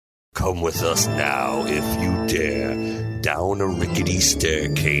Come with us now, if you dare, down a rickety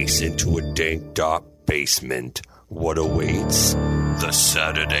staircase into a dank, dark basement. What awaits? The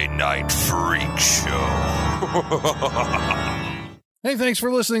Saturday Night Freak Show. Hey, thanks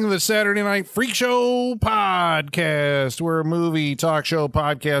for listening to the Saturday Night Freak Show podcast. We're a movie talk show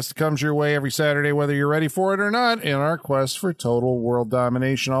podcast that comes your way every Saturday, whether you're ready for it or not, in our quest for total world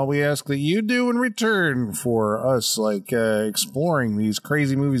domination. All we ask that you do in return for us, exploring these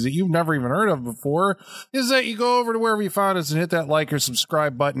crazy movies that you've never even heard of before, is that you go over to wherever you found us and hit that like or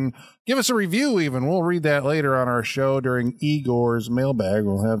subscribe button. Give us a review even. We'll read that later on our show during Igor's mailbag.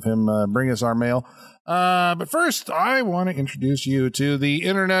 We'll have him bring us our mail. But first, I want to introduce you to the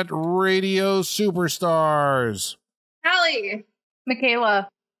internet radio superstars. Allie. Michaela.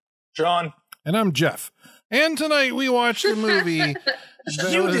 John. And I'm Jeff. And tonight we watched the movie.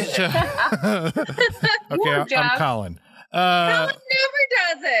 You did Okay, I'm Colin. Colin never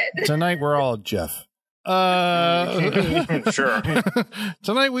does it. Tonight we're all Jeff. Sure.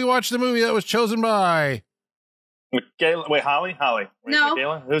 Tonight we watched the movie that was chosen by Michaela. Wait, Holly? Wait, No.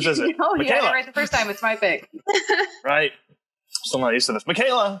 Michaela? Whose is it? Oh, Michaela. yeah, right the first time. It's my pick. Right. Still not used to this.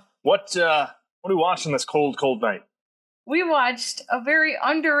 Michaela, what are we watching this cold night? We watched a very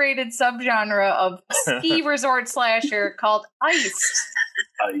underrated subgenre of ski resort slasher called Iced.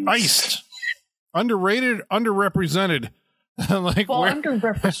 Iced. Underrated, underrepresented.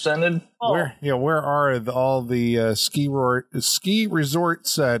 Underrepresented. Where are all the ski resort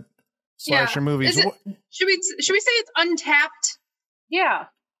set slasher movies? Should we say it's untapped? Yeah.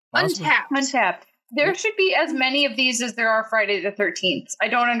 Untapped. There should be as many of these as there are Friday the 13th. I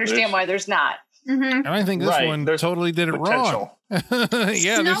don't understand why there's not. Mm-hmm. And I think this one totally did it wrong.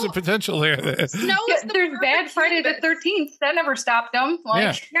 Yeah, there's a potential there. There's bad Friday the 13th. That never stopped them.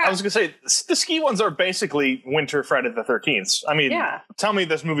 I was going to say, the ski ones are basically winter Friday the 13th. I mean, tell me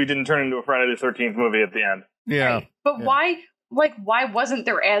this movie didn't turn into a Friday the 13th movie at the end. Yeah. Right. But why wasn't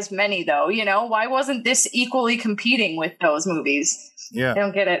there as many, though? You know, why wasn't this equally competing with those movies? Yeah. I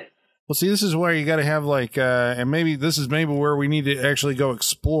don't get it. Well, see, this is where you got to have and maybe this is where we need to actually go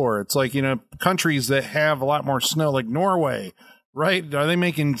explore. It's like, countries that have a lot more snow, like Norway, right? Are they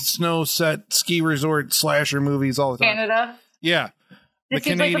making snow set ski resort slasher movies all the time? Canada? Yeah. It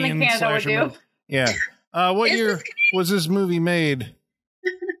seems like something Canada would do. Movie. Yeah. What year was this movie made?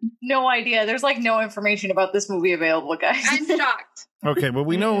 No idea. There's no information about this movie available, guys. I'm shocked. Okay, but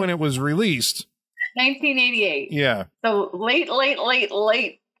we know when it was released. 1988. Yeah. So late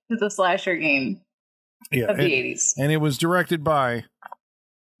to the slasher game of the 80s. And it was directed by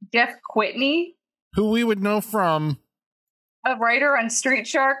Jeff Whitney, who we would know from a writer on Street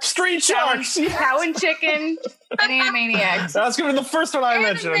Sharks, Cow and Chicken, and Animaniacs. That's going to be the first one I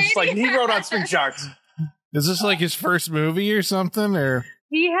mentioned. I'm just like, he wrote on Street Sharks. Is this like his first movie or something? Or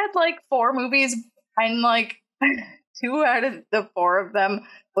he had 4 movies, and 2 out of the 4 of them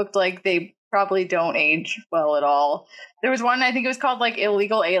looked like they probably don't age well at all. There was one, I think it was called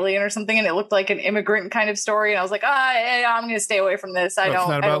Illegal Alien or something, and it looked like an immigrant kind of story, and I was like, I'm going to stay away from this. I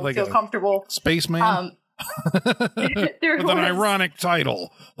don't feel comfortable. Spaceman? With an ironic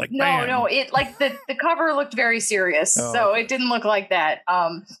title. No, it the cover looked very serious, so it didn't look like that.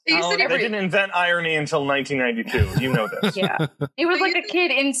 They didn't invent irony until 1992. You know this. Yeah. It was like a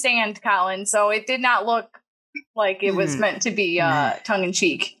kid in sand, Colin, so it did not look like it was meant to be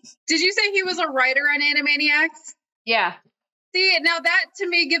tongue-in-cheek. Did you say he was a writer on Animaniacs? Yeah. See, now that to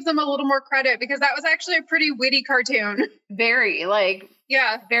me gives him a little more credit, because that was actually a pretty witty cartoon. Very,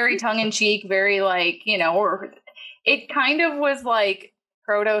 very tongue-in-cheek, very, or it kind of was like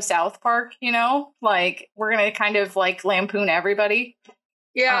proto South Park, we're going to kind of lampoon everybody.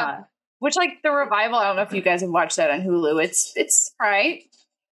 Yeah. Which the revival, I don't know if you guys have watched that on Hulu. It's right.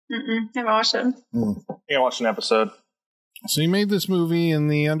 I've watched it. Yeah, I watched an episode. So you made this movie in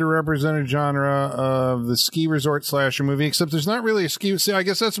the underrepresented genre of the ski resort slasher movie, except there's not really a ski. See, I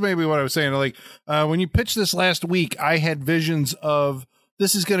guess that's maybe what I was saying. When you pitched this last week, I had visions of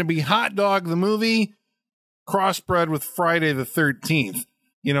this is going to be Hot Dog the movie crossbred with Friday the 13th.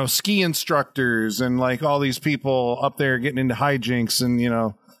 Ski instructors and all these people up there getting into hijinks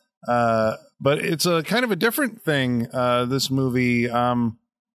and, but it's a kind of a different thing. This movie,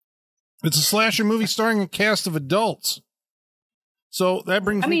 it's a slasher movie starring a cast of adults. So that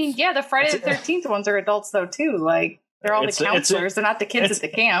brings the Friday the 13th ones are adults, though, too. They're all the counselors. They're not the kids at the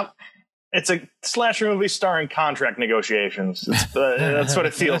camp. It's a slasher movie starring contract negotiations. That's what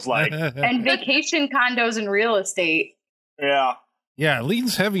it feels like. And vacation condos and real estate. Yeah. Yeah, it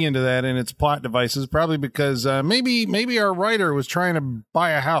leans heavy into that in its plot devices, probably because maybe our writer was trying to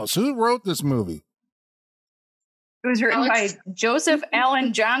buy a house. Who wrote this movie? It was written by Joseph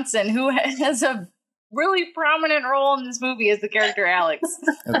Allen Johnson, who has a really prominent role in this movie as the character Alex.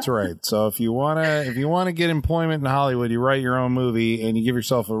 That's right. So if you wanna get employment in Hollywood, you write your own movie and you give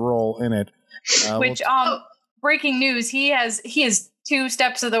yourself a role in it. Breaking news: he is 2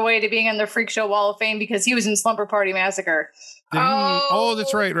 steps of the way to being in the Freak Show Wall of Fame because he was in Slumber Party Massacre. Oh,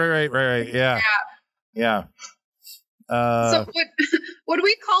 that's right. Yeah. So would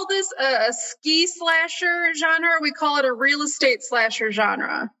we call this a ski slasher genre? Or we call it a real estate slasher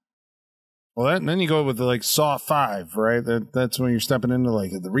genre. Well, then you go with like Saw 5, right? That's when you're stepping into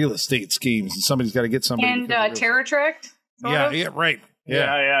like the real estate schemes, and somebody's got to get somebody. And Terror Track. Yeah, right.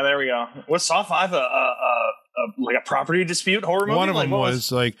 Yeah. There we go. Was Saw 5 like a property dispute horror movie? One of them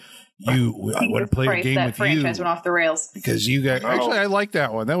was like, I want to play a game with you. Franchise went off the rails because you got. Actually, I like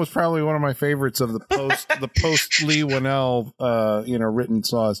that one. That was probably one of my favorites of the post Lee Winnell, written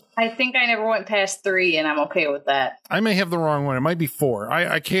Saws. I think I never went past 3, and I'm okay with that. I may have the wrong one. It might be 4.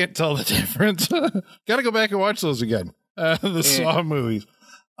 I can't tell the difference. Got to go back and watch those again. The Saw movies.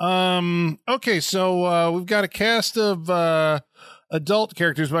 Okay, so we've got a cast of adult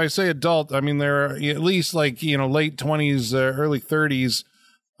characters. When I say adult, I mean they're at least like late 20s, early 30s.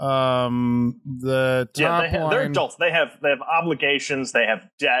 The top they're adults. They have obligations. They have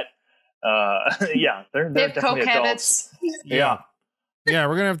debt. They're definitely adults. Yeah,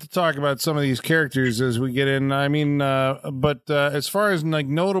 we're gonna have to talk about some of these characters as we get in. I mean, but as far as like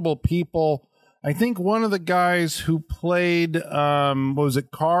notable people, I think one of the guys who played, what was it,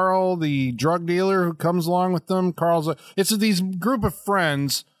 Carl, the drug dealer who comes along with them. It's these group of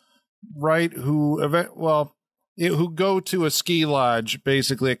friends, right? Who go to a ski lodge,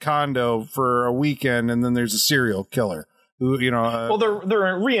 basically a condo for a weekend, and then there's a serial killer who,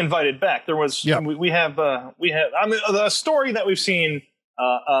 they're re-invited back. There was, we have, a story that we've seen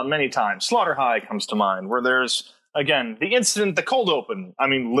many times. Slaughter High comes to mind, where there's, again, the incident, the cold open. I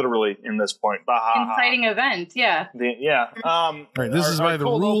mean, literally in this point. Inciting event, yeah. Right, this is by the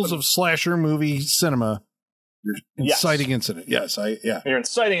rules of slasher movie cinema. Your inciting incident. Yes, Your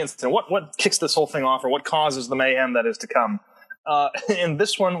inciting incident. What kicks this whole thing off, or what causes the mayhem that is to come? In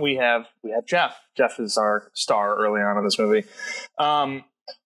this one, we have Jeff. Jeff is our star early on in this movie.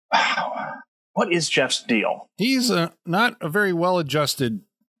 What is Jeff's deal? He's not a very well-adjusted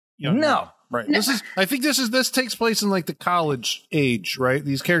young man. Right. No. This takes place in like the college age, right?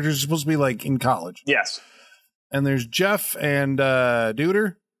 These characters are supposed to be like in college. Yes. And there's Jeff and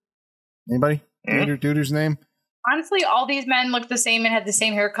Duder. Anybody? Duder's name? Honestly, all these men looked the same and had the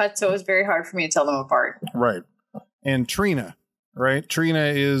same haircut, so it was very hard for me to tell them apart. Right. And right? Trina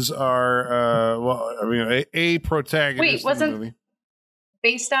is our, a protagonist in the movie.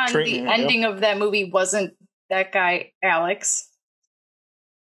 Based on the ending of that movie, wasn't that guy Alex?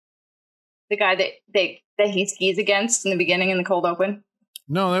 The guy that he skis against in the beginning in the cold open?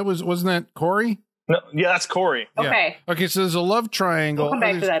 No, wasn't that Corey? No, that's Corey. Okay. Yeah. Okay, so there's a love triangle. We'll come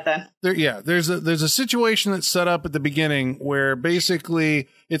back to that then. There's a situation that's set up at the beginning where basically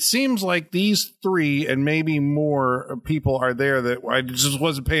it seems like these 3 and maybe more people are there that I just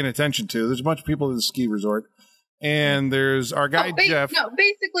wasn't paying attention to. There's a bunch of people at the ski resort. And there's our guy, Jeff. No,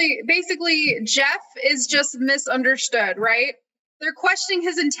 basically, Jeff is just misunderstood, right? They're questioning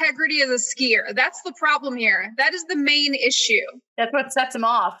his integrity as a skier. That's the problem here. That is the main issue. That's what sets him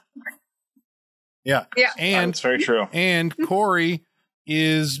off. Yeah. And that's very true. And Corey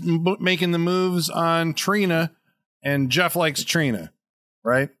is making the moves on Trina, and Jeff likes Trina,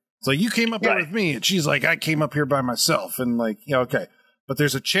 right? So you came up here with me, and she's like, I came up here by myself. And like, okay. But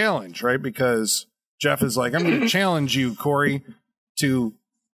there's a challenge, right? Because Jeff is like, I'm going to challenge you, Corey, to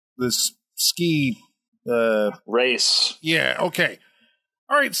this ski race. Yeah. Okay.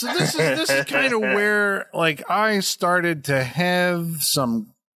 All right. So this is kind of where like I started to have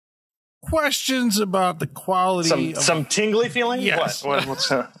some questions about the quality. Some tingly feeling. Yes.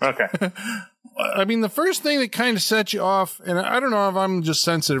 What's okay. I mean, the first thing that kind of sets you off, and I don't know if I'm just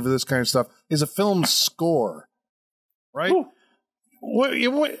sensitive to this kind of stuff, is a film score, right? Ooh.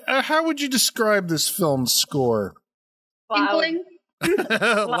 How would you describe this film score? Tinkling.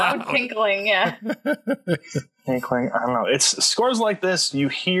 Loud tinkling, yeah. Tinkling. I don't know. It's scores like this you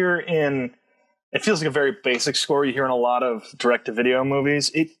hear in. It feels like a very basic score you hear in a lot of direct-to-video movies.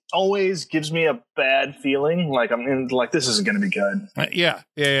 It always gives me a bad feeling, like I'm in, like this isn't going to be good.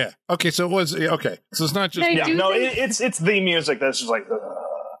 Yeah. Okay, so it was okay. So it's not just it's the music that's just like.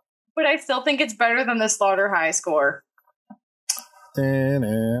 But I still think it's better than the Slaughter High score.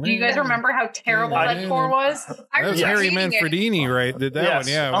 Do you guys remember how terrible that score was? That was Harry Manfredini, right? Did that one?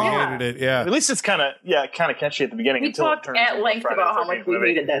 Yeah, we hated it. Yeah, at least it's kind of catchy at the beginning. We talked at length about how much we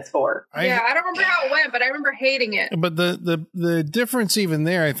hated that score. I don't remember how it went, but I remember hating it. But the difference even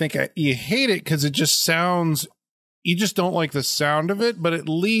there, I think you hate it because it just sounds. You just don't like the sound of it. But at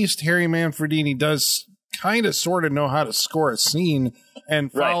least Harry Manfredini does kind of sort of know how to score a scene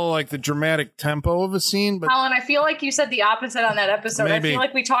and follow like the dramatic tempo of a scene. But Colin, I feel like you said the opposite on that episode. Maybe. I feel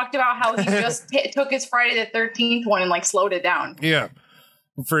like we talked about how he just took his Friday the 13th one and like slowed it down. Yeah.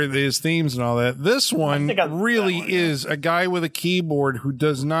 For his themes and all that. This one really is a guy with a keyboard who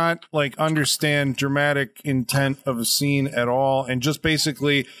does not like understand dramatic intent of a scene at all. And just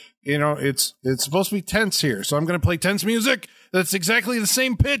basically, you know, it's supposed to be tense here. So I'm going to play tense music that's exactly the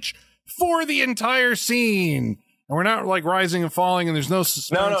same pitch for the entire scene. And we're not like rising and falling and there's no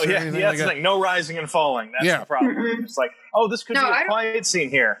suspense. That's the thing. No rising and falling. That's the problem. It's like, this could be a quiet scene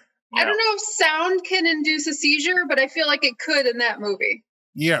here. I don't know if sound can induce a seizure, but I feel like it could in that movie.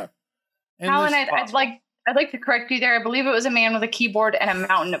 Yeah. Colin, I'd like to correct you there. I believe it was a man with a keyboard and a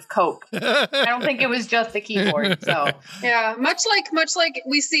mountain of Coke. I don't think it was just the keyboard. So yeah, much like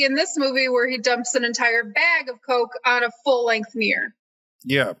we see in this movie where he dumps an entire bag of Coke on a full-length mirror.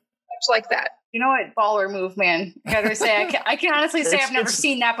 Yeah. Like that. You know what? Baller move, man. I gotta say, I can honestly say I've never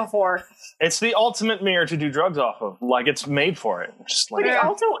seen that before. It's the ultimate mirror to do drugs off of. Like, it's made for it. Just like but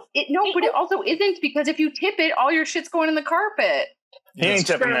it also isn't, because if you tip it, all your shit's going in the carpet. He ain't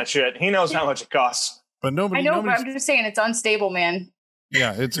tipping that shit. He knows how much it costs. But but I'm just saying it's unstable, man.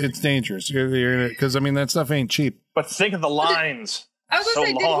 Yeah, it's dangerous. Because I mean that stuff ain't cheap. But think of the lines. I was gonna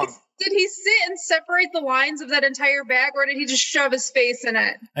say, did he sit and separate the lines of that entire bag, or did he just shove his face in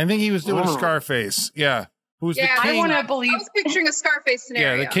it? I think he was doing a Scarface. Yeah. Who's the king? I want to believe. I was picturing a Scarface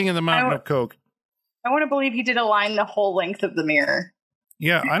scenario. Yeah, the king of the mountain of Coke. I want to believe he did a line the whole length of the mirror.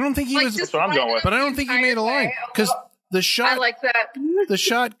 Yeah, I don't think he was. That's what I'm going with. But I don't think he made a line because the shot. I like that. The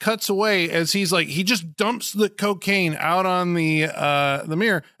shot cuts away as he just dumps the cocaine out on the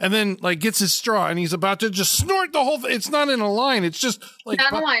mirror and then like gets his straw and he's about to just snort the whole thing. It's not in a line. It's just like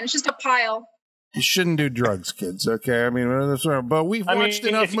not a line. It's just a pile. You shouldn't do drugs, kids. Okay, I mean, but we've watched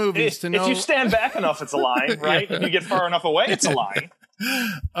enough movies to know. If you stand back enough, it's a line, right? If you get far enough away, it's a line.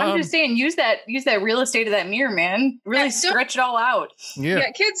 I'm just saying, use that real estate of that mirror, man. Really stretch it all out. Yeah,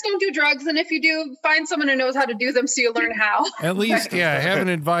 kids don't do drugs, and if you do, find someone who knows how to do them so you learn how. At least, have an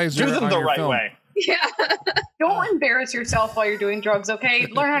advisor. Do them the right way. Yeah. Don't embarrass yourself while you're doing drugs, okay?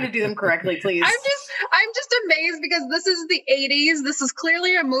 Learn how to do them correctly, please. I'm just amazed because this is the 80s. This is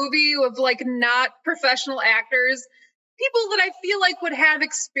clearly a movie with like not professional actors. People that I feel like would have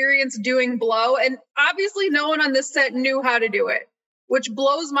experience doing blow, and obviously no one on this set knew how to do it, which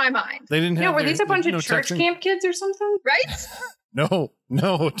blows my mind. They didn't have were these a bunch of church camp kids or something? Right? No,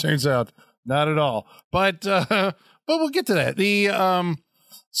 it turns out not at all. But we'll get to that.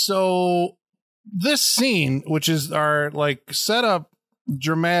 So this scene, which is our like setup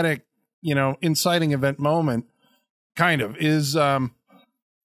dramatic, inciting event moment, kind of is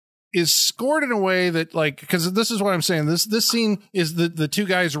scored in a way that like, because this is what I'm saying. This scene is the two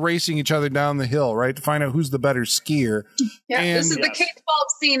guys racing each other down the hill, right, to find out who's the better skier. Yeah, and this is the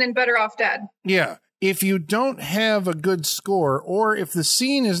K-12 scene in Better Off Dead. Yeah. If you don't have a good score, or if the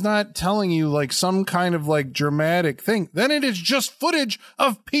scene is not telling you like some kind of like dramatic thing, then it is just footage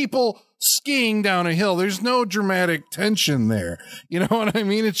of people skiing down a hill. There's no dramatic tension there. You know what I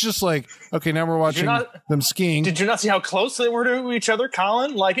mean? It's just like, okay, now we're watching them skiing. Did you not see how close they were to each other,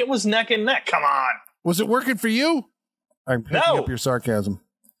 Colin? Like it was neck and neck. Come on. Was it working for you? I'm picking up your sarcasm.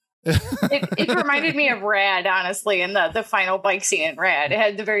 It reminded me of Rad, honestly, in the final bike scene in Rad. It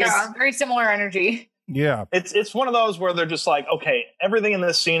had the very similar energy. Yeah. It's one of those where they're just like, okay, everything in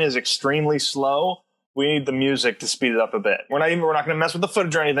this scene is extremely slow. We need the music to speed it up a bit. We're not going to mess with the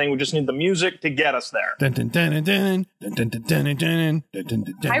footage or anything. We just need the music to get us there. I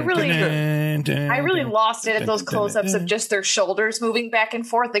really lost it at those close-ups of just their shoulders moving back and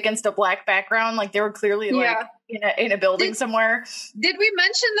forth against a black background, like they were clearly like in a building somewhere. Did we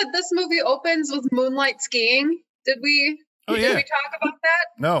mention that this movie opens with moonlight skiing? Did we talk about that?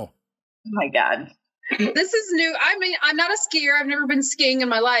 No. Oh my God. This is new. I mean, I'm not a skier. I've never been skiing in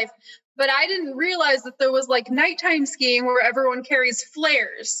my life, but I didn't realize that there was like nighttime skiing where everyone carries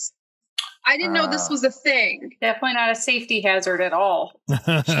flares. I didn't know this was a thing. Definitely not a safety hazard at all.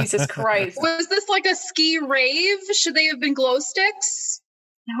 Jesus Christ. Was this like a ski rave? Should they have been glow sticks?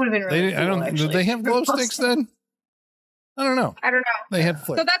 That would have been really cool, did they have glow sticks then? I don't know. They had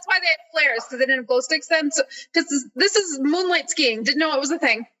flares. So that's why they had flares, because they didn't have glow sticks then. So this is moonlight skiing. Didn't know it was a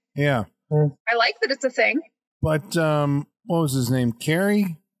thing. Yeah. I like that it's a thing. But what was his name?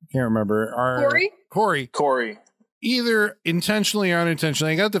 Carrie? Can't remember. Corey. Either intentionally or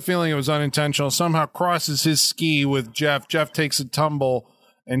unintentionally, I got the feeling it was unintentional, somehow crosses his ski with Jeff. Jeff takes a tumble,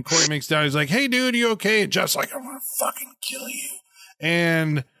 and Corey makes down. He's like, hey, dude, you okay? And Jeff's like, I want to fucking kill you.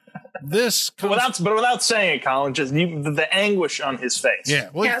 And this comes... without saying it, Colin, just the anguish on his face. Yeah.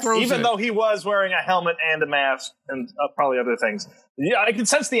 Well, yes. Even though he was wearing a helmet and a mask and probably other things. Yeah, I can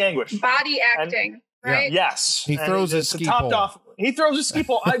sense the anguish. Body acting. Right? Yes. He throws his ski pole. He throws his ski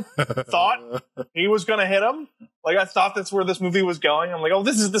pole. I thought he was going to hit him. Like, I thought that's where this movie was going. I'm like, oh,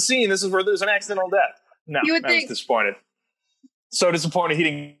 this is the scene. This is where there's an accidental death. No, I was disappointed. So disappointed he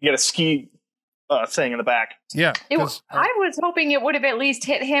didn't get a ski thing in the back. Yeah. I was hoping it would have at least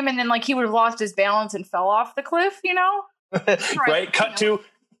hit him and then, like, he would have lost his balance and fell off the cliff, you know? Right? Cut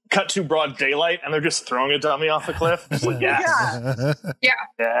to broad daylight, and they're just throwing a dummy off the cliff. Just like, yes. Yeah.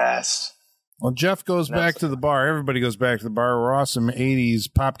 Yes. Well, Jeff goes back to the bar. Everybody goes back to the bar where awesome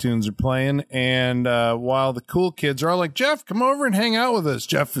 80s pop tunes are playing. And while the cool kids are all like, Jeff, come over and hang out with us.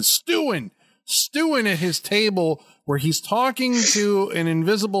 Jeff is stewing at his table where he's talking to an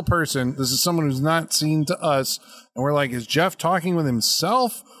invisible person. This is someone who's not seen to us. And we're like, is Jeff talking with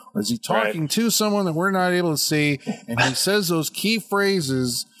himself? Or is he talking to someone that we're not able to see? And he says those key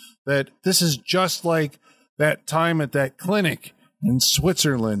phrases that this is just like that time at that clinic in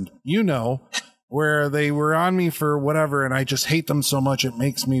Switzerland, you know, where they were on me for whatever, and I just hate them so much it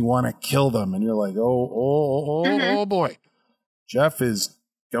makes me want to kill them. And you're like, oh boy. Jeff is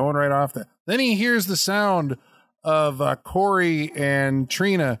going right off that. Then he hears the sound of Corey and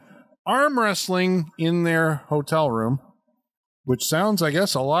Trina arm wrestling in their hotel room, which sounds, I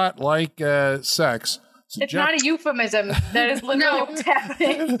guess, a lot like sex. So it's not a euphemism. That is literally what's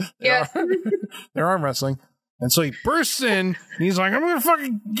happening. Yeah. They're arm wrestling. And so he bursts in, and he's like,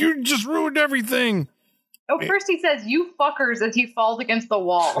 you just ruined everything. Oh, first he says, you fuckers, as he falls against the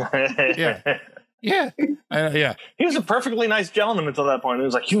wall. Yeah. He was a perfectly nice gentleman until that point. He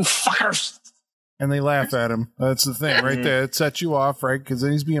was like, you fuckers. And they laugh at him. That's the thing right there. It sets you off, right? Because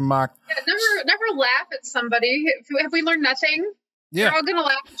then he's being mocked. Yeah, never laugh at somebody. Have we learned nothing? Yeah. We're all going to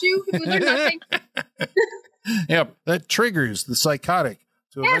laugh at you. Have we learned nothing? Yep. That triggers the psychotic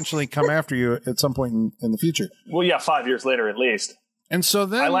to eventually come after you at some point in the future. Well, yeah, 5 years later at least. And so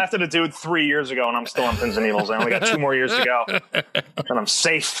then... I laughed at a dude 3 years ago, and I'm still on pins and needles. I only got 2 more years to go, and I'm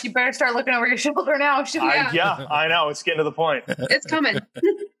safe. You better start looking over your shoulder now. I know. It's getting to the point. It's coming.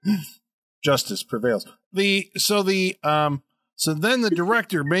 Justice prevails. So then the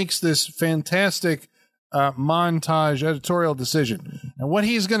director makes this fantastic montage editorial decision. And what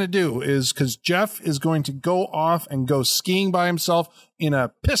he's going to do is, because Jeff is going to go off and go skiing by himself in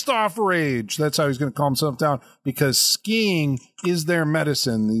a pissed off rage. That's how he's going to calm himself down, because skiing is their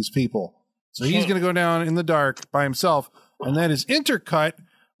medicine, these people. So he's going to go down in the dark by himself. And that is intercut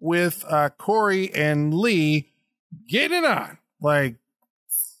with Corey and Lee getting on, like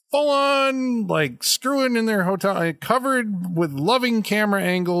full on, like screwing in their hotel, covered with loving camera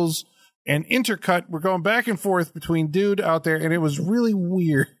angles. And intercut, we're going back and forth between dude out there, and it was really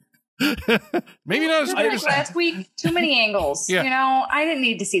weird. Maybe not as weird as last week. Too many angles. Yeah. You know, I didn't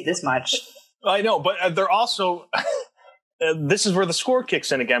need to see this much. I know, but they're also. This is where the score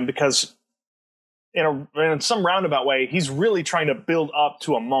kicks in again, because in some roundabout way, he's really trying to build up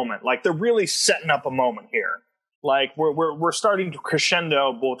to a moment. Like, they're really setting up a moment here. Like, we're starting to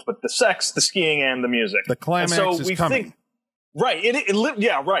crescendo both with the sex, the skiing, and the music. The climax is coming. Right. It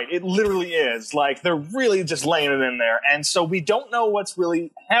literally is. Like, they're really just laying it in there. And so we don't know what's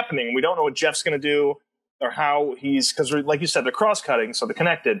really happening. We don't know what Jeff's going to do or how he's, because like you said, they're cross-cutting, so they're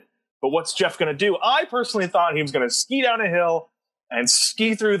connected. But what's Jeff going to do? I personally thought he was going to ski down a hill and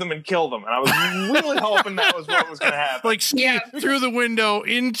ski through them and kill them. And I was really hoping that was what was going to happen. Like ski through the window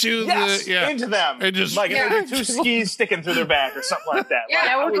into into them. And just like 2 skis sticking through their back or something like that. Yeah, like,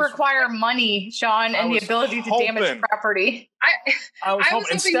 that would require money, Sean, and the ability to damage property. I was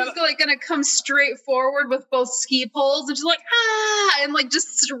hoping he was like going to come straight forward with both ski poles and just like, and like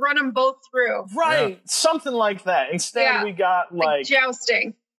just run them both through. Right. Something like that. Instead, we got like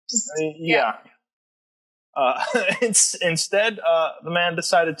jousting. Instead, the man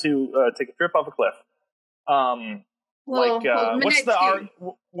decided to take a trip off a cliff. What's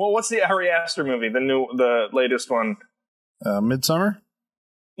the Ari Aster movie? The latest one. Midsummer.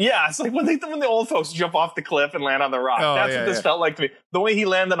 Yeah, it's like when the old folks jump off the cliff and land on the rock. That's what this felt like to me. The way he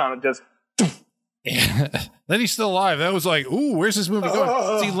landed on it just. Then he's still alive. That was like, ooh, where's this movie going?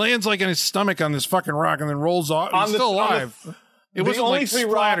 So he lands like on his stomach on this fucking rock and then rolls off. He's still alive. It wasn't only like 3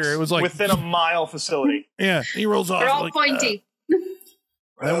 splatter. rocks It was like within a mile facility. Yeah, he rolls off. They're all pointy.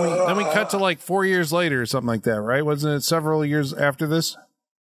 Then we cut to like 4 years later or something like that, right? Wasn't it several years after this?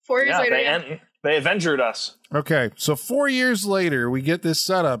 4 years later. They avengered us. Okay, so 4 years later, we get this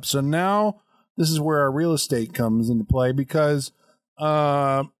setup. So now this is where our real estate comes into play because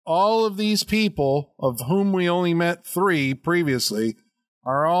all of these people, of whom we only met 3 previously,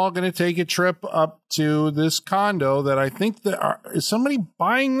 are all going to take a trip up to this condo that I think is somebody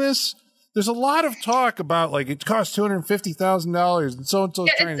buying this? There's a lot of talk about like it costs $250,000 and so.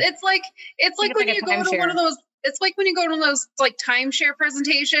 Yeah, it's like when you go to one of those. It's like when you go to one of those like timeshare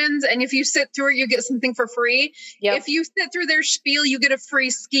presentations, and if you sit through it, you get something for free. Yep. If you sit through their spiel, you get a free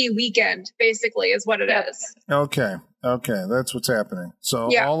ski weekend. Basically, is what it is. Okay, that's what's happening.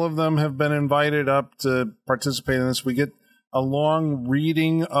 So all of them have been invited up to participate in this. We get a long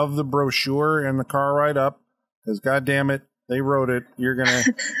reading of the brochure and the car ride up because, God damn it, they wrote it. You're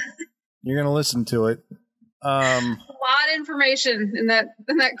gonna listen to it. A lot of information in that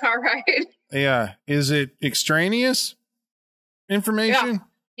car ride. Yeah. Is it extraneous information?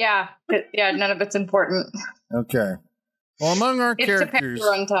 Yeah. None of it's important. Okay. Well, among our characters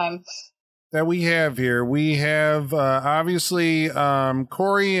runtime that we have here, we have obviously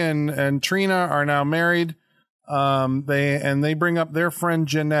Corey and Trina are now married. They bring up their friend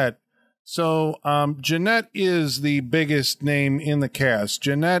Jeanette. So Jeanette is the biggest name in the cast.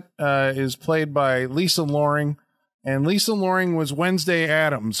 Jeanette is played by Lisa Loring. And Lisa Loring was Wednesday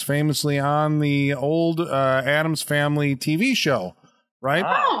Addams, famously on the old Addams Family TV show, right?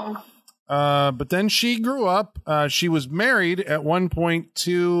 Oh. But then she grew up. She was married at one point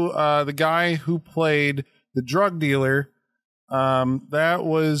to the guy who played the drug dealer. That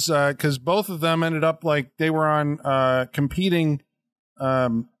was because both of them ended up like they were on competing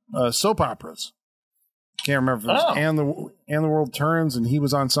soap operas. Can't remember if it was And the World Turns, and he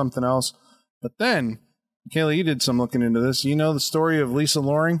was on something else. But then, Michaela, you did some looking into this. You know the story of Lisa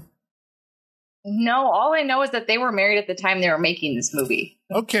Loring? No, all I know is that they were married at the time they were making this movie.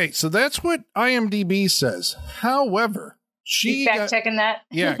 Okay, so that's what IMDb says. However, she fact-checking that?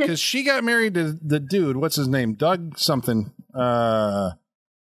 Yeah, because she got married to the dude. What's his name? Doug something. Doug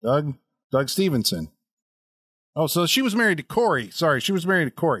Stevenson. Oh, so she was married to Corey. Sorry, she was married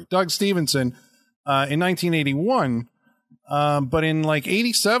to Corey. Doug Stevenson in 1981. But in like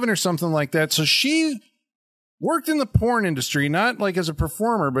 87 or something like that. So she worked in the porn industry, not like as a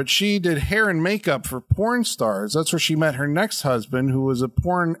performer, but she did hair and makeup for porn stars. That's where she met her next husband, who was a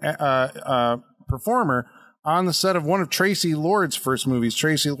porn performer on the set of one of Tracy Lord's first movies.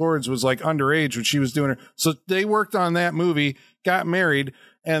 Tracy Lord's was like underage when she was doing her. So they worked on that movie, got married,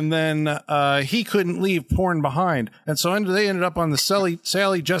 and then he couldn't leave porn behind. And so they ended up on the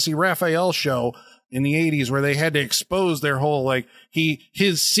Sally Jesse Raphael show in the 80s, where they had to expose their whole, like,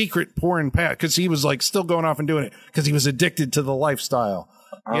 his secret porn path, because he was, like, still going off and doing it, because he was addicted to the lifestyle.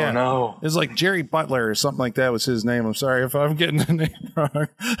 Oh, no. It was like Jerry Butler or something like that was his name. I'm sorry if I'm getting the name wrong.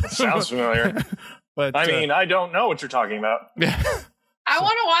 Sounds familiar. But I mean, I don't know what you're talking about. I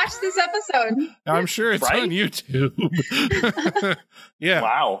want to watch this episode. I'm sure it's on YouTube. Yeah.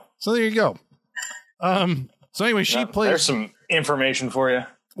 Wow. So there you go. So anyway, she plays. There's some information for you.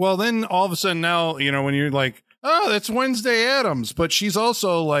 Well, then all of a sudden now, you know, when you're like, oh, that's Wednesday Addams, but she's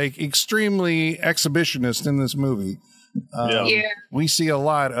also like extremely exhibitionist in this movie. We see a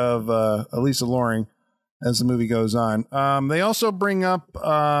lot of Lisa Loring as the movie goes on. They also bring up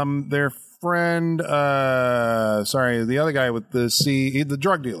their friend, the other guy with the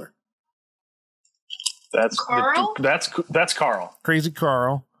drug dealer. That's Carl? That's Carl. Crazy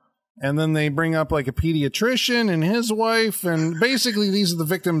Carl. And then they bring up like a pediatrician and his wife, and basically these are the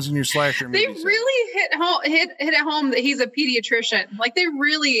victims in your slasher movie. They really hit it home that he's a pediatrician. Like they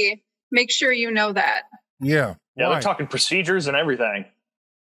really make sure you know that. Yeah. Yeah, they're talking procedures and everything.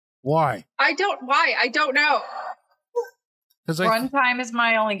 Why? I don't know. Runtime is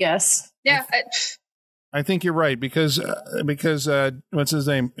my only guess. Yeah. I think you're right because what's his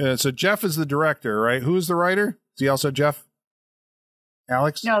name? So Jeff is the director, right? Who's the writer? Is he also Jeff?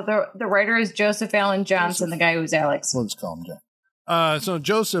 Alex? No, the writer is Joseph Allen Johnson, the guy who's Alex. Let's call him Jeff. So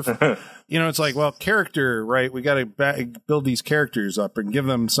Joseph, you know, it's like, well, character, right? We got to build these characters up and give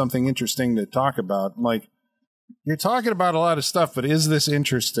them something interesting to talk about. Like, you're talking about a lot of stuff, but is this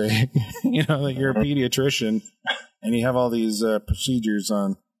interesting? You know, that you're a pediatrician and you have all these procedures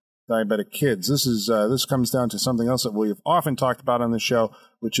on diabetic kids. This comes down to something else that we've often talked about on the show,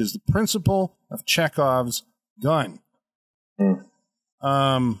 which is the principle of Chekhov's gun. You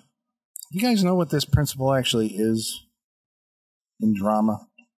guys know what this principle actually is in drama?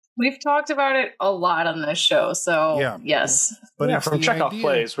 We've talked about it a lot on this show, so yes. But from Chekhov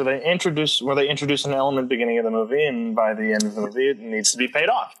plays where they introduce an element beginning of the movie, and by the end of the movie, it needs to be paid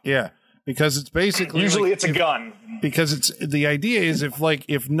off. Yeah, because it's basically usually it's a gun. Because it's the idea is if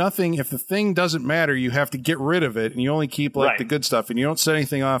the thing doesn't matter, you have to get rid of it, and you only keep the good stuff, and you don't set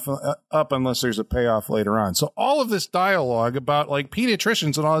anything up unless there's a payoff later on. So all of this dialogue about like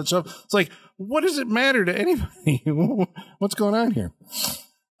pediatricians and all that stuff, it's like, what does it matter to anybody? What's going on here?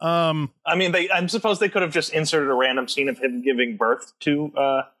 I mean, I suppose they could have just inserted a random scene of him giving birth to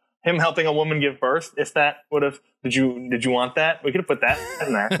him helping a woman give birth. If that would have, did you want that? We could have put that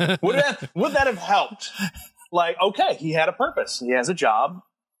in there. Would that have helped? Like, okay, he had a purpose. He has a job.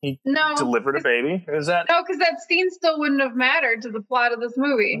 He delivered a baby. Is that no? Because that scene still wouldn't have mattered to the plot of this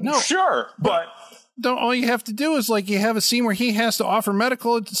movie. No, sure, but all you have to do is you have a scene where he has to offer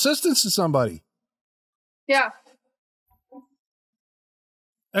medical assistance to somebody. Yeah.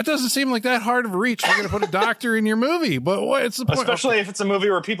 That doesn't seem like that hard of a reach. We're going to put a doctor in your movie, but what's the point? Especially if it's a movie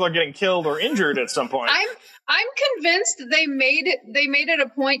where people are getting killed or injured at some point. I'm convinced they made it a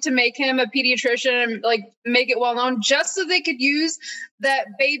point to make him a pediatrician and make it well known just so they could use that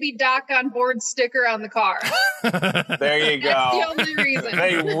baby doc on board sticker on the car. There you go. That's the only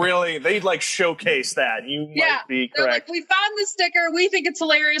reason. They'd showcase that. You might be correct. We found the sticker. We think it's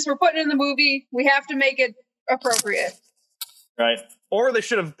hilarious. We're putting it in the movie. We have to make it appropriate. Right. Or they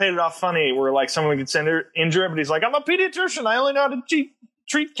should have paid it off funny where someone could injure him, but he's like, I'm a pediatrician. I only know how to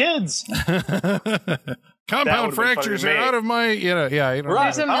treat kids. Compound fractures are out of my, Right.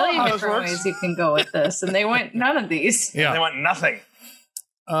 There's a million different ways you can go with this, and they went none of these. Yeah. They went nothing.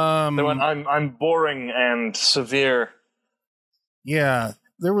 They went, I'm boring and severe. Yeah.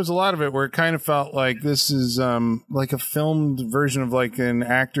 There was a lot of it where it kind of felt like this is like a filmed version of an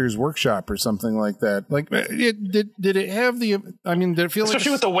actor's workshop or something like that. Did it have the? I mean, did it feel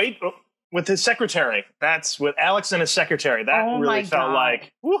especially with his secretary? That's with Alex and his secretary. That really felt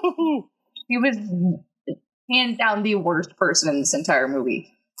like woohoo. He was hands down the worst person in this entire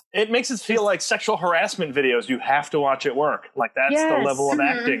movie. It makes it feel like sexual harassment videos you have to watch at work. That's the level of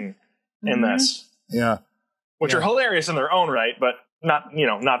acting in this. Yeah, which are hilarious in their own right, but.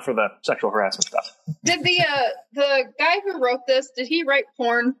 Not for the sexual harassment stuff. Did the guy who wrote this, did he write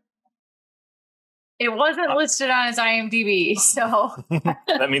porn? It wasn't listed on his IMDb, so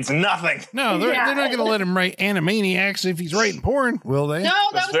that means nothing. No, they're not going to let him write Animaniacs if he's writing porn, will they? No,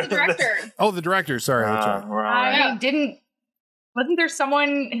 that was the director. Oh, the director. Sorry, that's right. Right. Wasn't there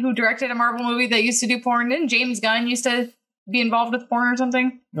someone who directed a Marvel movie that used to do porn? Didn't James Gunn used to be involved with porn or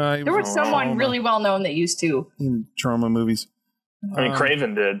something? There was someone really well known that used to in trauma movies. I mean,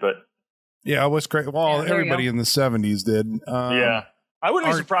 Craven did, but yeah, it was Craven. Well, everybody in the 70s did. Yeah, I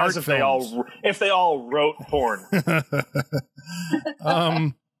wouldn't be surprised if they all wrote porn.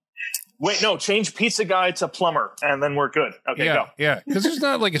 Wait, no, change pizza guy to plumber, and then we're good. Okay, go. Yeah, because there's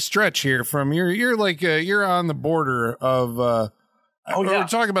not a stretch here from you're on the border of. We're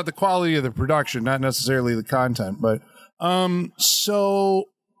talking about the quality of the production, not necessarily the content, but so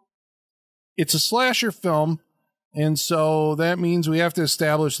it's a slasher film. And so that means we have to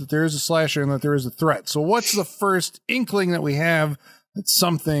establish that there is a slasher and that there is a threat. So what's the first inkling that we have that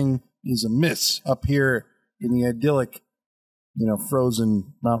something is amiss up here in the idyllic,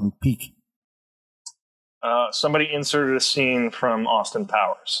 frozen mountain peak? Somebody inserted a scene from Austin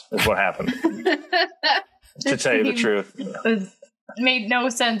Powers is what happened. To tell you the truth. It made no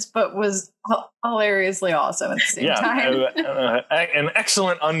sense, but was hilariously awesome at the same time. An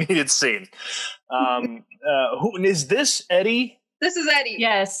excellent unneeded scene. Who is this? Eddie? This is Eddie.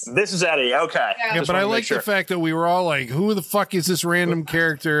 Yes. This is Eddie. Okay. Yeah, but I like the fact that we were all like, who the fuck is this random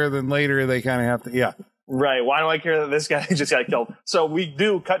character? Then later they kind of have to, yeah. Right. Why do I care that this guy just got killed? So we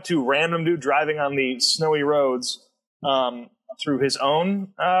do cut to random dude driving on the snowy roads through his own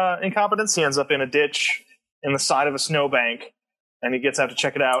incompetence. He ends up in a ditch in the side of a snowbank, and he gets out to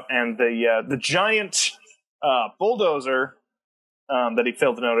check it out. And the giant bulldozer that he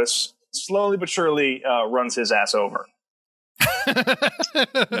failed to notice slowly but surely runs his ass over.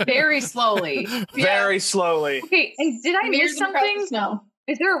 Very slowly. Very slowly. Okay, and did I miss something? No.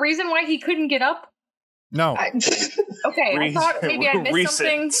 Is there a reason why he couldn't get up? No. Okay, I thought maybe I missed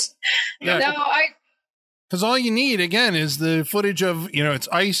something. Yeah. No, because all you need, again, is the footage of, it's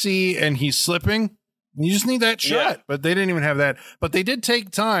icy and he's slipping. You just need that shot. But they didn't even have that. But they did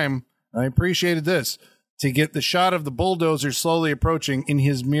take time, I appreciated this, to get the shot of the bulldozer slowly approaching in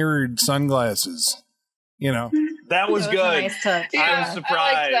his mirrored sunglasses. That was good. Nice touch. I was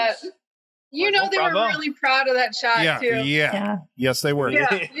surprised. I liked that. They were really proud of that shot, too. Yeah. Yes, they were. Yeah,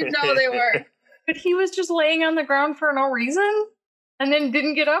 they were. But he was just laying on the ground for no reason? And then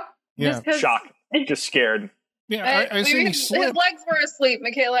didn't get up? Yeah. Shock. Just scared. Yeah, I see he slipped. His legs were asleep,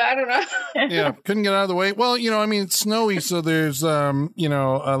 Michaela. I don't know. Yeah, couldn't get out of the way. Well, I mean, it's snowy, so there's,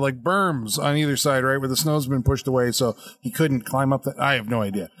 like berms on either side, right, where the snow's been pushed away, so he couldn't climb up. I have no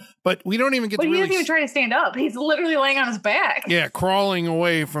idea. But we don't even get to he doesn't even try to stand up. He's literally laying on his back. Yeah, crawling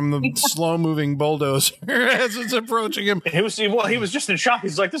away from the slow-moving bulldozer as it's approaching him. He was just in shock.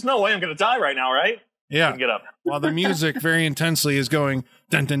 He's like, there's no way I'm going to die right now, right? Yeah. Get up. While the music very intensely is going,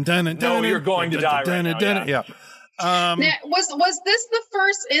 dun, dun, dun, dun, no, dun, you're going to die right now. Yeah. Now, was this the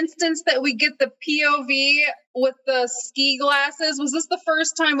first instance that we get the POV with the ski glasses? Was this the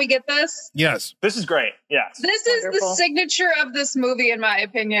first time we get this? Yes. This is great. Yes. This is the signature of this movie, in my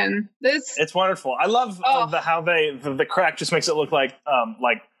opinion. It's wonderful. I love how the crack just makes it look like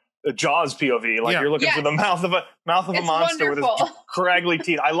a Jaws POV, like you're looking for the mouth of a monster with his craggly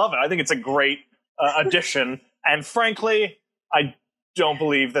teeth. I love it. I think it's a great addition. And frankly, I don't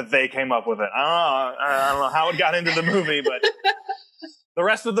believe that they came up with it. I don't know how it got into the movie, but the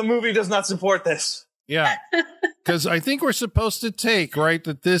rest of the movie does not support this. Yeah, because I think we're supposed to take, right,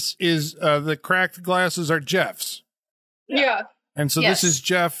 that this is the cracked glasses are Jeff's. Yeah. And so this is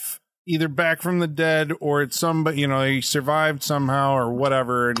Jeff either back from the dead or it's somebody, he survived somehow or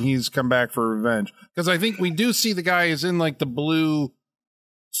whatever, and he's come back for revenge. Because I think we do see the guy is in like the blue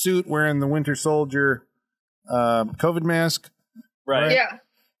suit wearing the Winter Soldier COVID mask. Right. Yeah.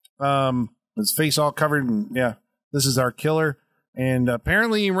 His face all covered, and this is our killer. And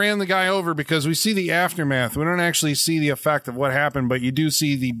apparently he ran the guy over because we see the aftermath. We don't actually see the effect of what happened, but you do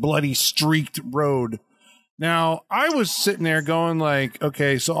see the bloody streaked road. Now, I was sitting there going like,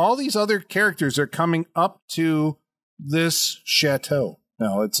 okay, so all these other characters are coming up to this chateau.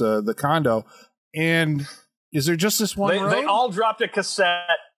 No, it's the condo. And is there just this one road? They all dropped a cassette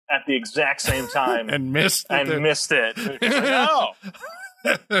at the exact same time and missed it. No.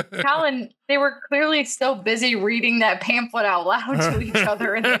 Colin, they were clearly so busy reading that pamphlet out loud to each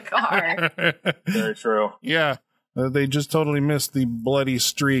other in the car. Very true. Yeah. They just totally missed the bloody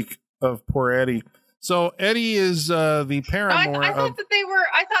streak of poor Eddie. So Eddie is the paramour. I thought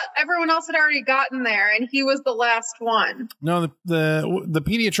I thought everyone else had already gotten there, and he was the last one. No, the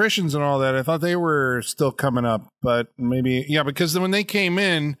pediatricians and all that, I thought they were still coming up, but maybe, because when they came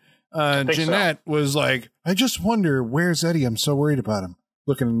in, Jeanette was like, I just wonder, where's Eddie? I'm so worried about him.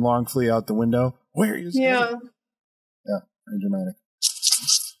 Looking longfully out the window. Where is Eddie? Yeah, very dramatic.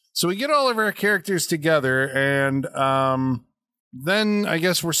 So we get all of our characters together, and then I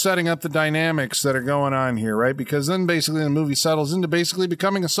guess we're setting up the dynamics that are going on here, right? Because then basically the movie settles into basically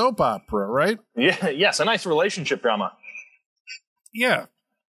becoming a soap opera, right? Yeah, yes, a nice relationship drama. Yeah.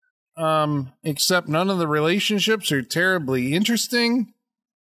 Except none of the relationships are terribly interesting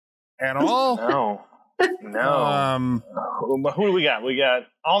at all. No. Who do we got? We got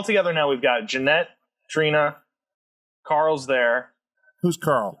all together now. We've got Jeanette, Trina, Carl's there. Who's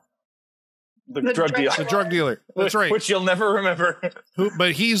Carl? The drug dealer. The drug dealer. That's right. Which you'll never remember.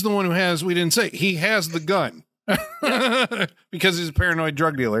 But he's the one who has, we didn't say, he has the gun. Because he's a paranoid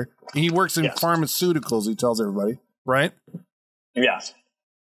drug dealer. He works in pharmaceuticals, he tells everybody. Right? Yes.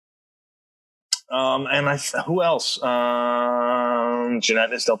 And who else?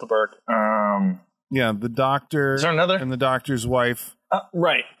 Jeanette is Delta Burke. The doctor. Is there another? And the doctor's wife.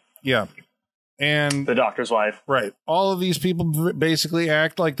 Right. Yeah. And the doctor's wife. Right. All of these people basically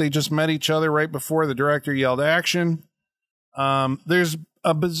act like they just met each other right before the director yelled action. There's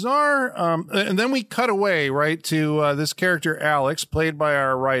a bizarre, and then we cut away, right, to this character, Alex, played by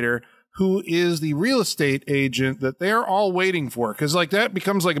our writer, who is the real estate agent that they're all waiting for. Because, like, that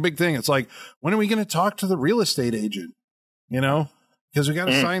becomes like a big thing. It's like, when are we going to talk to the real estate agent? Because we got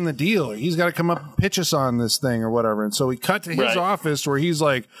to sign the deal, or he's got to come up and pitch us on this thing or whatever. And so we cut to his office where he's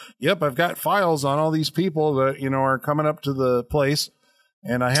like, yep, I've got files on all these people that, are coming up to the place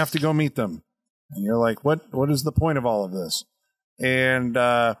and I have to go meet them. And you're like, what is the point of all of this? And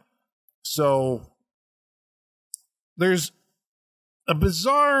so there's a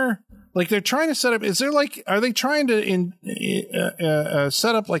bizarre, like they're trying to set up, are they trying to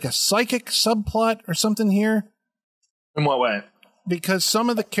set up like a psychic subplot or something here? In what way? Because some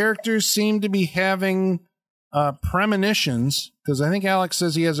of the characters seem to be having premonitions, because I think Alex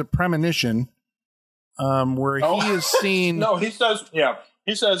says he has a premonition where he is seen. No, he says,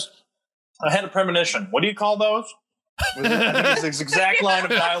 I had a premonition. What do you call those? I think it's his exact line of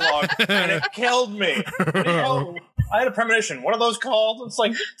dialogue, and it killed me. I had a premonition. What are those called? It's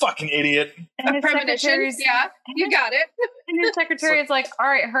like, fucking idiot. And a premonition? Yeah, you got it. And his secretary is like, all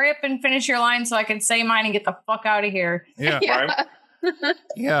right, hurry up and finish your line so I can say mine and get the fuck out of here. Yeah. Right?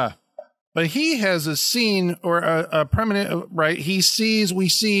 Yeah. But he has a scene or a permanent, right? We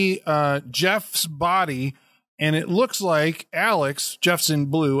see Jeff's body, and it looks like Alex, Jeff's in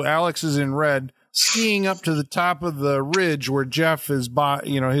blue, Alex is in red, skiing up to the top of the ridge where Jeff is,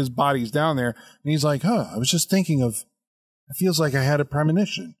 his body's down there. And he's like, I was just thinking of, it feels like I had a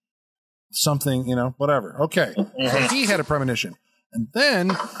premonition. Something, whatever. Okay. So he had a premonition. And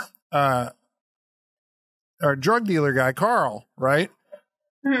then our drug dealer guy, Carl, right?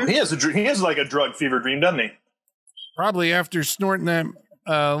 He has like a drug fever dream, doesn't he? Probably after snorting that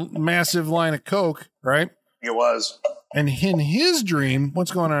massive line of coke, right? It was. And in his dream,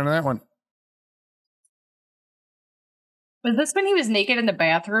 what's going on in that one? Was this when he was naked in the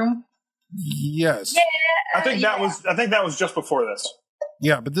bathroom? Yes. Yeah. I think that was just before this.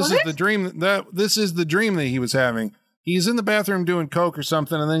 Yeah, but this is the dream this is the dream that he was having. He's in the bathroom doing coke or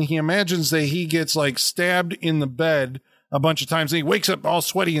something, and then he imagines that he gets like stabbed in the bed a bunch of times. And he wakes up all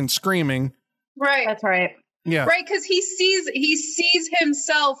sweaty and screaming. Right. That's right. Yeah. Right, because he sees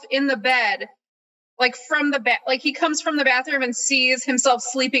himself in the bed, like from the bed, like he comes from the bathroom and sees himself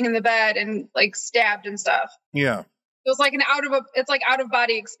sleeping in the bed and like stabbed and stuff. Yeah. It was like out of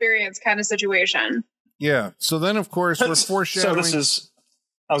body experience kind of situation. Yeah. So then, of course, we're foreshadowing.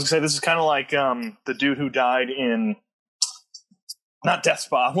 So this is kind of like the dude who died in not Death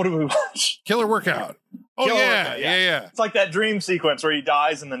Spa. What do we watch? Killer Workout. Oh, Killer yeah. Workout, Yeah. It's like that dream sequence where he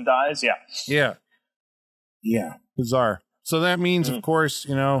dies and then dies. Yeah. Yeah. Yeah. Bizarre. So that means, of course,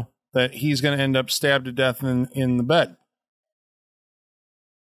 that he's going to end up stabbed to death in the bed.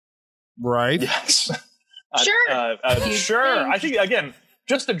 Right? Yes. Sure. Sure. I think, again,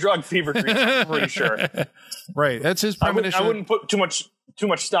 just a drug fever dream, I'm pretty sure. Right. That's his premonition. I wouldn't put too much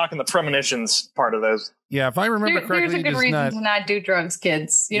stock in the premonitions part of those. Yeah, if I remember correctly, there's a good reason to not do drugs,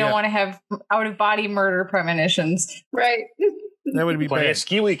 kids. You don't want to have out-of-body murder premonitions. Right. That would be Plenty bad. of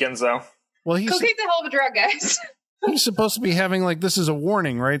ski weekends, though. Well, Cocaine's a hell of a drug, guys. He's supposed to be having, like, this is a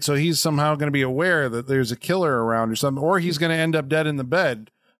warning, right? So he's somehow going to be aware that there's a killer around or something, or he's going to end up dead in the bed.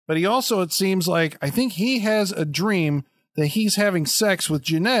 But he also, it seems like, I think he has a dream that he's having sex with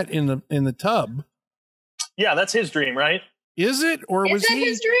Jeanette in the tub. Yeah, that's his dream, right? Is it? Or was he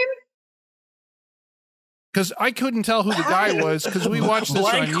his dream? Because I couldn't tell who the guy was because we watched this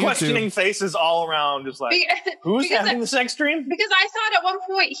on YouTube. Questioning faces all around, just like, who's having the sex dream? Because I thought at one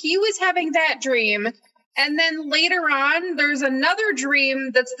point he was having that dream, and then later on there's another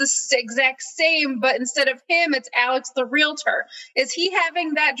dream that's the exact same, but instead of him, it's Alex the realtor. Is he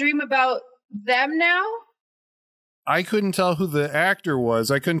having that dream about them now? I couldn't tell who the actor was.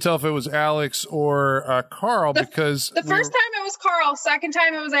 I couldn't tell if it was Alex or Carl because the first time it was Carl, second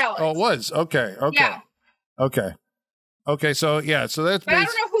time it was Alex. Oh, it was? Okay. Yeah. Okay. So, yeah. So that's. But I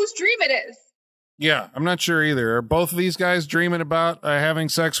don't know whose dream it is. Yeah. I'm not sure either. Are both of these guys dreaming about having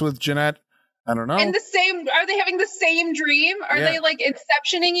sex with Jeanette? I don't know. And are they having the same dream? Are they like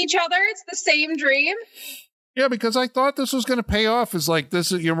inceptioning each other? It's the same dream. Yeah, because I thought this was going to pay off as like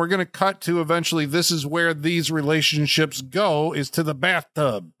this is, we're going to cut to eventually this is where these relationships go is to the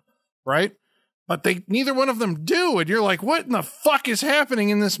bathtub, right? But neither one of them do. And you're like, what in the fuck is happening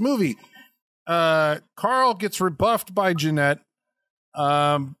in this movie? Carl gets rebuffed by Jeanette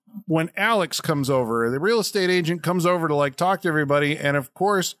when Alex comes over. The real estate agent comes over to like talk to everybody. And of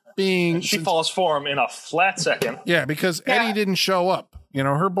course, she falls for him in a flat second. Yeah, because Eddie didn't show up.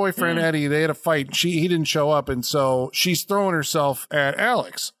 Her boyfriend, Eddie, they had a fight. He didn't show up. And so she's throwing herself at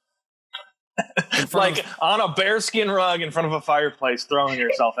Alex. Like on a bearskin rug in front of a fireplace, throwing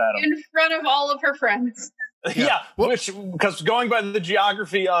herself at him. In front of all of her friends. Yeah, because going by the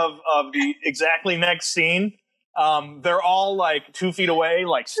geography of the exactly next scene, they're all like 2 feet away,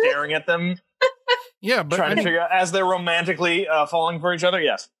 like staring at them. Yeah, but trying to figure out as they're romantically falling for each other.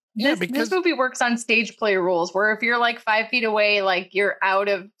 Yes. Yeah, this movie works on stage play rules where if you're like 5 feet away, like you're out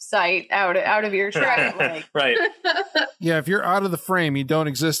of sight, out of earshot. Like. Right. Yeah, if you're out of the frame, you don't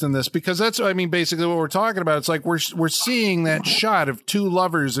exist in this because that's, basically what we're talking about. It's like we're seeing that shot of two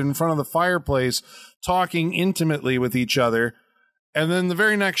lovers in front of the fireplace talking intimately with each other. And then the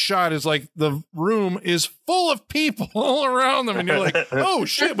very next shot is like the room is full of people all around them. And you're like, oh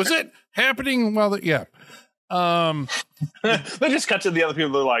shit, was it happening while yeah. They just cut to the other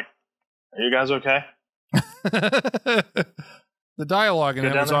people. They're like, are you guys okay? The dialogue in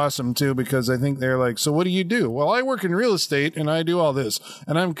it was awesome too, because I think they're like, so what do you do? Well, I work in real estate and I do all this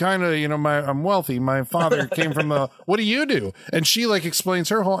and I'm kind of, I'm wealthy. My father came from what do you do? And she like explains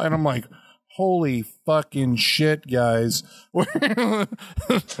her whole, and I'm like, holy fucking shit, guys.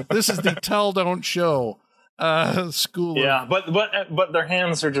 This is the tell don't show school. Yeah, but their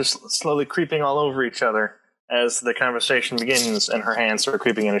hands are just slowly creeping all over each other as the conversation begins and her hands start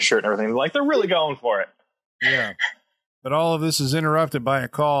creeping in his shirt and everything. Like, they're really going for it. Yeah. But all of this is interrupted by a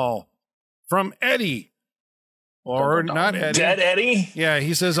call from Eddie. Or not Eddie. Dead Eddie? Yeah,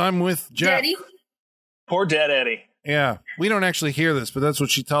 he says, I'm with Jeff. Daddy? Poor dead Eddie. Yeah. We don't actually hear this, but that's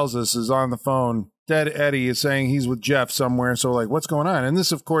what she tells us is on the phone. Dead Eddie is saying he's with Jeff somewhere. So, like, what's going on? And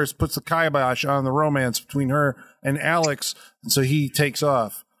this, of course, puts the kibosh on the romance between her and Alex. And so he takes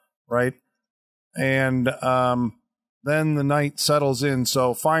off, right? And then the night settles in.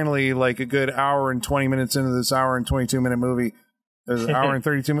 So finally, like a good hour and 20 minutes into this hour and 22-minute movie, there's an hour and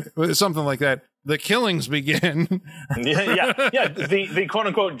 32 minutes, something like that. The killings begin. yeah. The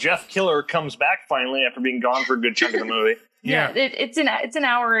quote-unquote Jeff killer comes back finally after being gone for a good chunk of the movie. Yeah, it's an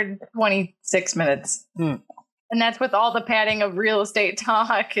hour and 26 minutes. And that's with all the padding of real estate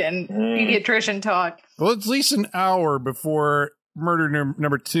talk and pediatrician talk. Well, it's at least an hour before murder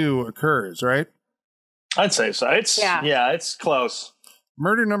number 2 occurs, right? I'd say so. It's close.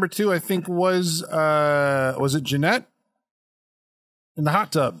 Murder number 2, I think, was it Jeanette? In the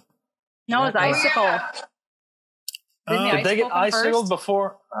hot tub. No, it was Icicle. Did they get icicled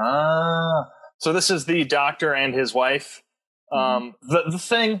before? So this is the doctor and his wife. The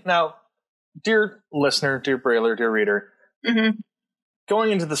thing, now, dear listener, dear Brailer, dear reader,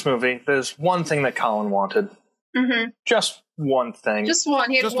 going into this movie, there's one thing that Colin wanted. Just one thing. Just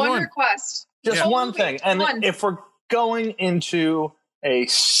one. He had one request. Just one thing. And if we're going into a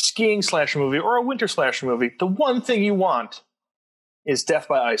skiing slasher movie or a winter slasher movie, the one thing you want is death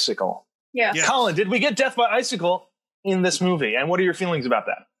by icicle. Yeah. Yes. Colin, did we get death by icicle in this movie? And what are your feelings about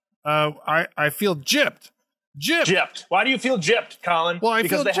that? I feel gypped. Gypped. Why do you feel gypped, Colin? Well,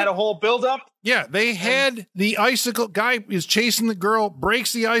 because they had a whole build-up? Yeah, they had the icicle. Guy is chasing the girl,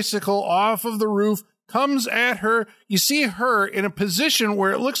 breaks the icicle off of the roof, comes at her. You see her in a position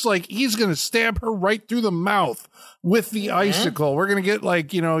where it looks like he's going to stab her right through the mouth with the icicle. We're going to get,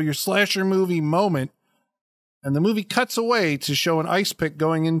 like, your slasher movie moment. And the movie cuts away to show an ice pick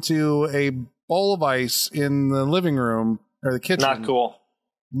going into a bowl of ice in the living room or the kitchen. Not cool.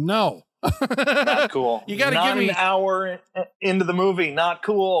 No. Not cool. You got to give me an hour into the movie. Not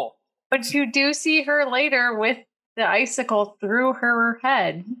cool. But you do see her later with the icicle through her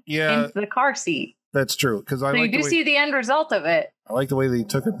head into the car seat. That's true. Because you do see the end result of it. I like the way they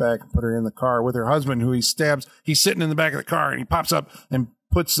took it back and put her in the car with her husband, who he stabs. He's sitting in the back of the car and he pops up and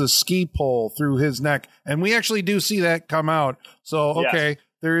puts the ski pole through his neck. And we actually do see that come out. So, okay,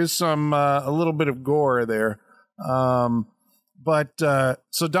 there is some, a little bit of gore there. But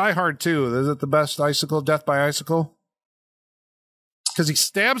so Die Hard 2, is it the best icicle, death by icicle? Because he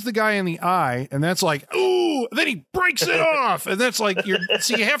stabs the guy in the eye, and that's like, ooh, and then he breaks it off. And that's like, you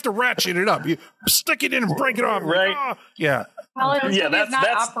have to ratchet it up. You stick it in and break it off. Right. Like, yeah. Colin, that's not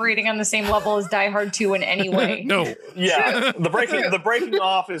operating on the same level as Die Hard 2 in any way. No. Yeah. The breaking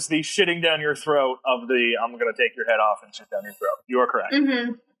off is the shitting down your throat of the I'm going to take your head off and shit down your throat. You are correct.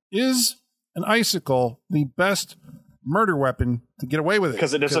 Is an icicle the best murder weapon to get away with it?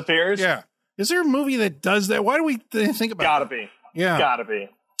 Because it disappears? Yeah. Is there a movie that does that? Why do we think about Gotta that? be. Yeah. Gotta be.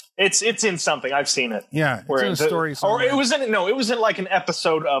 It's in something. I've seen it. Yeah. It's in a story somewhere. Or it was in like an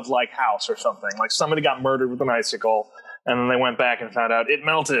episode of like House or something. Like somebody got murdered with an icicle and then they went back and found out it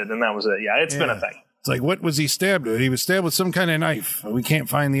melted and that was it. Yeah, it's been a thing. It's like, what was he stabbed with? He was stabbed with some kind of knife. We can't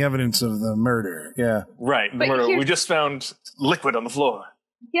find the evidence of the murder. Yeah. Right. The murder. We just found liquid on the floor.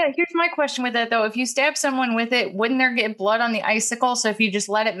 Yeah, here's my question with that, though. If you stab someone with it, wouldn't there get blood on the icicle? So if you just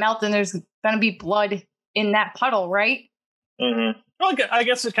let it melt, then there's going to be blood in that puddle, right? Well, I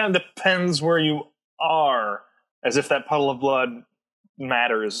guess it kind of depends where you are, as if that puddle of blood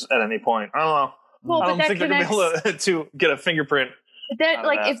matters at any point. I don't know. Well, I don't think they're going to be able to get a fingerprint. That,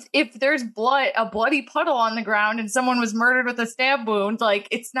 like, if there's a bloody puddle on the ground and someone was murdered with a stab wound, like,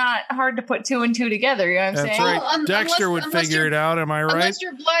 it's not hard to put 2 and 2 together. You know what I'm saying? Right. Well, Dexter would figure it out. Am I right? Unless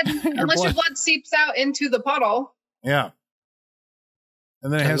your blood seeps out into the puddle. Yeah.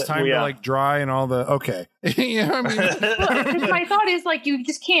 And then it has time to like dry and all the you know what I mean? My thought is, like, you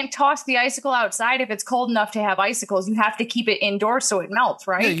just can't toss the icicle outside if it's cold enough to have icicles. You have to keep it indoors so it melts,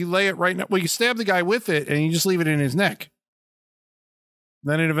 right? Yeah, you lay it right now. Well, you stab the guy with it and you just leave it in his neck.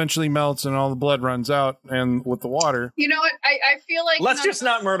 Then it eventually melts and all the blood runs out and with the water. You know what? I feel like let's just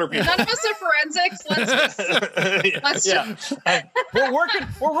not murder people. None of us are forensics. Let's just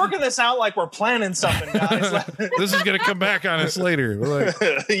We're working this out like we're planning something, guys. This is going to come back on us later. Like,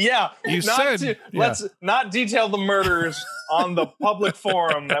 let's not detail the murders on the public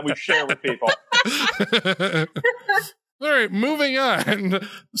forum that we share with people. All right, moving on.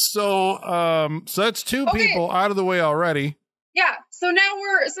 So that's 2 people out of the way already. Yeah. So now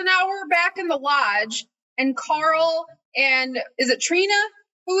we're back in the lodge, and Carl and is it Trina?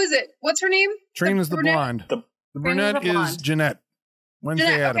 Who is it? What's her name? Trina's the blonde. The brunette is Jeanette. Wednesday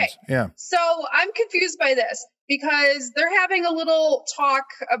Jeanette, Addams. okay. Yeah. So I'm confused by this because they're having a little talk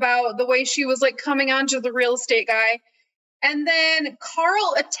about the way she was like coming on to the real estate guy. And then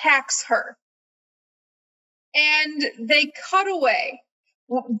Carl attacks her. And they cut away.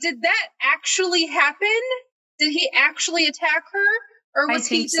 Did that actually happen? Did he actually attack her? Or was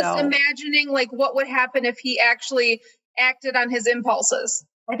he just imagining like what would happen if he actually acted on his impulses?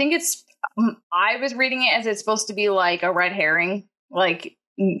 I think I was reading it as it's supposed to be like a red herring, like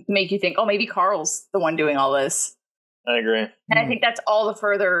make you think, oh, maybe Carl's the one doing all this. I agree. And I think that's all the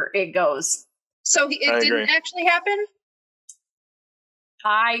further it goes. So it didn't actually happen?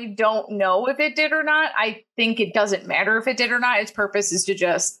 I don't know if it did or not. I think it doesn't matter if it did or not. Its purpose is to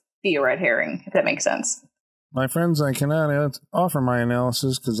just be a red herring, if that makes sense. My friends, I cannot offer my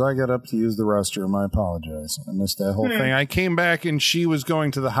analysis because I got up to use the restroom. I apologize. I missed that whole thing. I came back and she was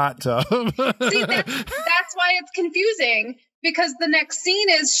going to the hot tub. See, that's why it's confusing. Because the next scene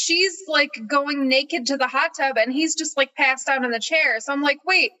is she's like going naked to the hot tub and he's just like passed out in the chair. So I'm like,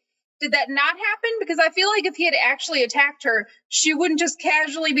 wait, did that not happen? Because I feel like if he had actually attacked her, she wouldn't just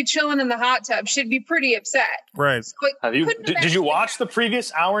casually be chilling in the hot tub. She'd be pretty upset. Right. So did you watch the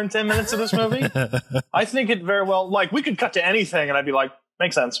previous hour and 10 minutes of this movie? I think it very well, like we could cut to anything and I'd be like,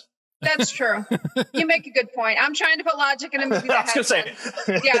 makes sense. That's true. You make a good point. I'm trying to put logic in a movie. I was going to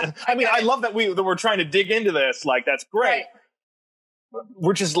say, yeah. I love that we're trying to dig into this. Like, that's great. Right.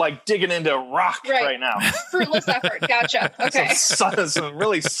 We're just like digging into rock right now. Fruitless effort. Gotcha. Okay. Some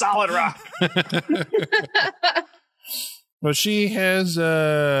really solid rock. Well, she has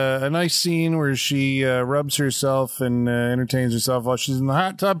a nice scene where she rubs herself and entertains herself while she's in the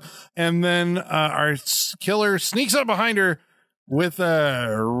hot tub. And then our killer sneaks up behind her with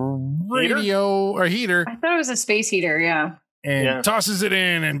a radio or heater. I thought it was a space heater, yeah. And tosses it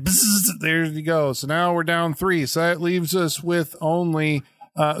in, and bzzz, there you go. So now we're down 3. So that leaves us with only.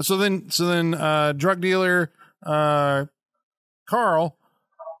 So then, drug dealer Carl,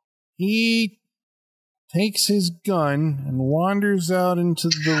 he takes his gun and wanders out into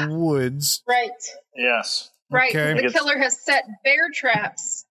the woods. Right. Yes. Right. Okay. The killer has set bear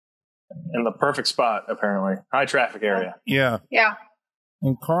traps in the perfect spot. Apparently, high traffic area. Yeah. Yeah.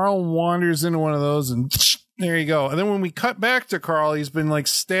 And Carl wanders into one of those and. There you go. And then when we cut back to Carl, he's been like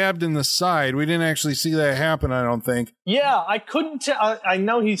stabbed in the side. We didn't actually see that happen, I don't think. Yeah, I couldn't tell. I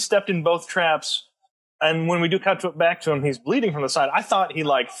know he stepped in both traps. And when we do cut back to him, he's bleeding from the side. I thought he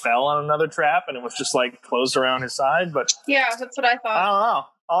like fell on another trap and it was just like closed around his side. But yeah, that's what I thought. I don't know.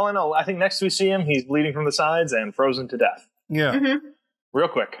 All I know, I think next we see him, he's bleeding from the sides and frozen to death. Yeah. Mm-hmm. Real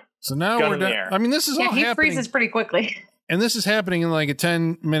quick. So now we're done. I mean, this is all happening. He freezes pretty quickly. And this is happening in like a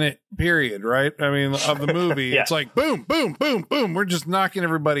 10-minute period, right? I mean, of the movie. Yeah. It's like boom, boom, boom, boom. We're just knocking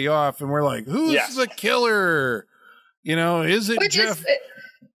everybody off. And we're like, who's the killer? You know, is it Jeff?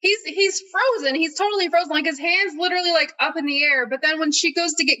 He's frozen. He's totally frozen. Like his hand's literally like up in the air. But then when she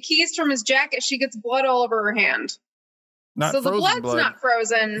goes to get keys from his jacket, she gets blood all over her hand. So the blood's not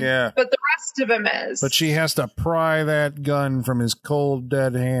frozen. Yeah. But the rest of him is. But she has to pry that gun from his cold,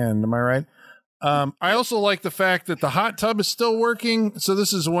 dead hand. Am I right? I also like the fact that the hot tub is still working. So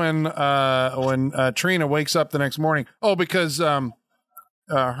this is when Trina wakes up the next morning. Oh, because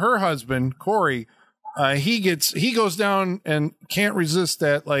her husband Corey, he goes down and can't resist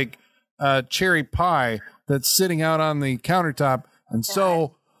that like cherry pie that's sitting out on the countertop, and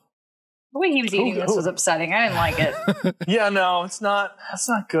so the way he was eating this was upsetting. I didn't like it. Yeah, no, it's not. That's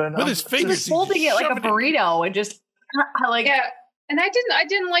not good. With his fingers, he's holding it like a burrito and just like And I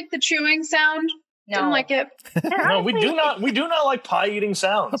didn't like the chewing sound. No. Didn't like it. No, we do not like pie eating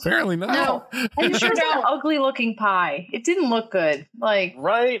sounds. Apparently not. No. And it's just an ugly looking pie. It didn't look good. Like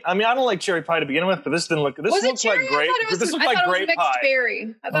right. I mean, I don't like cherry pie to begin with, but this didn't look good. This looks like grape. This looks like grape pie.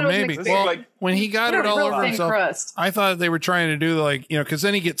 Berry. I thought it was maybe. mixed berry. Well, when he got it all over himself, crust. I thought they were trying to do like, you know, because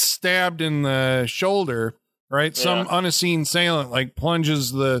then he gets stabbed in the shoulder, right? Yeah. Some unseen assailant like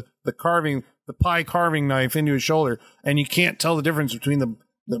plunges the pie carving knife into his shoulder, and you can't tell the difference between the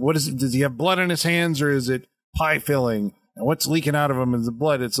what is it? Does he have blood on his hands, or is it pie filling? And what's leaking out of him is the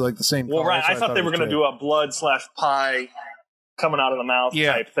blood. It's like the same. Well, right. I thought they were going to do a blood/pie coming out of the mouth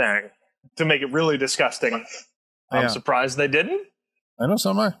type thing to make it really disgusting. I'm surprised they didn't. I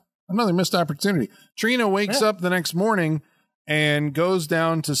know another missed opportunity. Trina wakes up the next morning and goes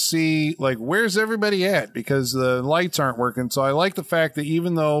down to see like where's everybody at because the lights aren't working. So I like the fact that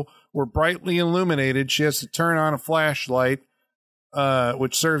even though we're brightly illuminated, she has to turn on a flashlight.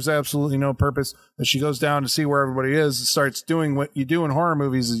 Which serves absolutely no purpose. As she goes down to see where everybody is, and starts doing what you do in horror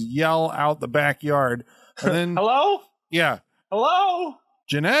movies: is yell out the backyard And then, hello? Yeah. Hello?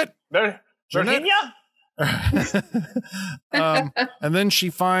 Jeanette? Virginia? And then she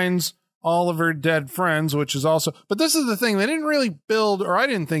finds all of her dead friends, which is also, but this is the thing, they didn't really build, or I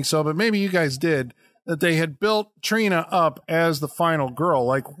didn't think so, but maybe you guys did, that they had built Trina up as the final girl.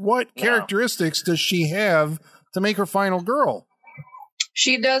 Like, what characteristics does she have to make her final girl?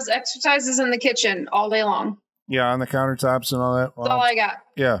 She does exercises in the kitchen all day long. Yeah, on the countertops and all that. That's all I got.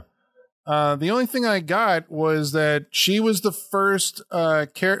 Yeah. The only thing I got was that she was the first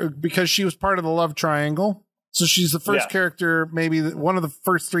because she was part of the love triangle. So she's the first character, maybe one of the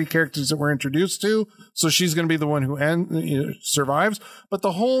first 3 characters that we're introduced to. So she's going to be the one who survives. But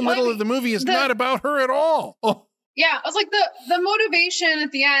the whole middle of the movie is not about her at all. Oh. Yeah, I was like the motivation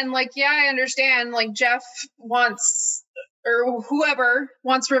at the end. Like, yeah, I understand. Like Jeff wants, or whoever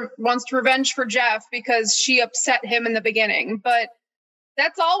wants revenge for Jeff because she upset him in the beginning. But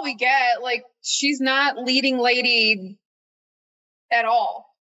that's all we get. Like, she's not leading lady at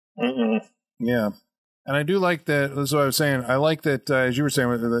all. Mm-mm. Yeah. And I do like that. That's what I was saying. I like that, as you were saying,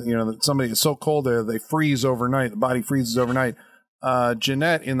 that somebody is so cold there, they freeze overnight. The body freezes overnight.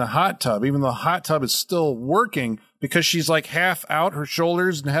 Jeanette in the hot tub, even though the hot tub is still working, because she's like half out, her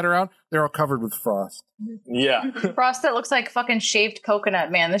shoulders and head are out, they're all covered with frost. Yeah. Frost that looks like fucking shaved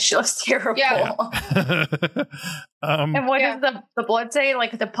coconut, man. This shit looks terrible. Yeah. And what does the blood say?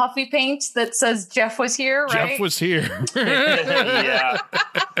 Like the puffy paint that says Jeff was here, right? Jeff was here. Yeah.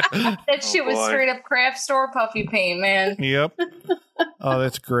 That shit was straight up craft store puffy paint, man. Yep. Oh,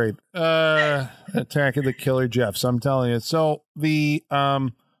 that's great. Attack of the Killer Jeffs, I'm telling you. So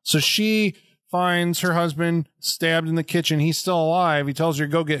so she finds her husband stabbed in the kitchen. He's still alive. He tells her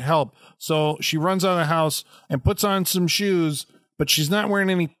to go get help. So she runs out of the house and puts on some shoes, but she's not wearing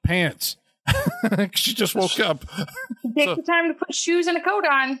any pants. She just woke up. Take the time to put shoes and a coat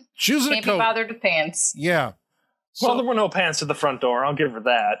on. Shoes and a coat. Can't be bothered with pants. Yeah. Well, there were no pants at the front door. I'll give her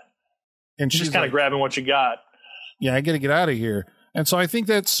that. And she's just kind of grabbing what you got. Yeah, I got to get out of here. And so I think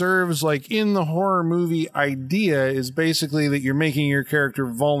that serves, like, in the horror movie idea is basically that you're making your character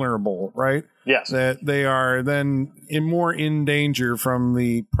vulnerable, right? Yes. That they are then more in danger from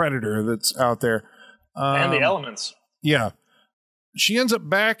the predator that's out there. And the elements. Yeah. She ends up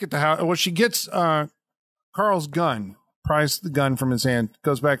back at the house. Well, she gets Carl's gun, pries the gun from his hand,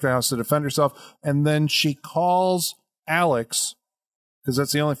 goes back to the house to defend herself, and then she calls Alex, because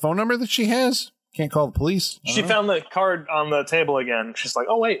that's the only phone number that she has. Can't call the police. She found the card on the table again. She's like,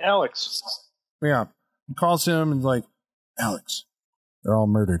 oh, wait, Alex. Yeah. He calls him and like, Alex, they're all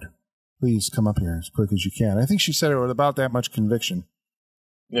murdered. Please come up here as quick as you can. I think she said it with about that much conviction.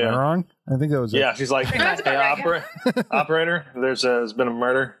 Yeah. Am I wrong? I think that was it. Yeah, she's like, hey, operator, there's been a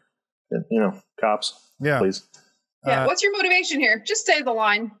murder. Cops. Yeah. Please. Yeah, what's your motivation here? Just say the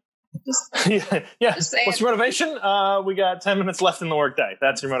line. Yeah. Just say What's it. your motivation? We got 10 minutes left in the workday.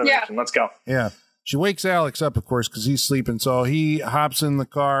 That's your motivation. Yeah. Let's go. Yeah. She wakes Alex up, of course, because he's sleeping. So he hops in the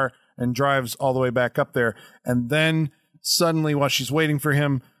car and drives all the way back up there. And then suddenly, while she's waiting for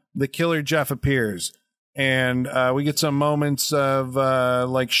him, the killer Jeff appears. And we get some moments of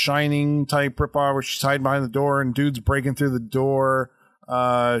like Shining type ripoff where she's hiding behind the door and dude's breaking through the door.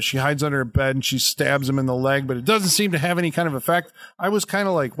 She hides under a bed and she stabs him in the leg, but it doesn't seem to have any kind of effect. I was kind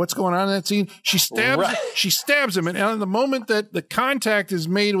of like, what's going on in that scene? She stabs him. And on the moment that the contact is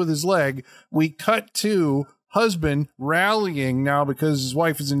made with his leg, we cut to husband rallying now because his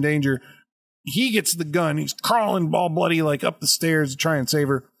wife is in danger. He gets the gun. He's crawling all bloody, like up the stairs to try and save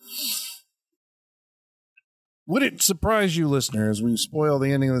her. Would it surprise you, listener, as we spoil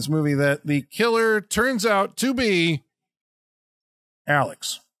the ending of this movie, that the killer turns out to be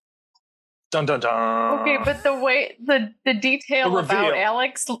Alex? Dun dun dun. Okay, but the way the detail about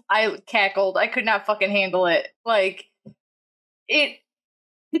Alex, I cackled. I could not fucking handle it. Like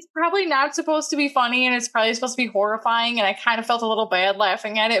it's probably not supposed to be funny, and it's probably supposed to be horrifying, and I kind of felt a little bad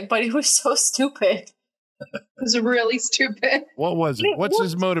laughing at it, but it was so stupid. It was really stupid. What was it? What's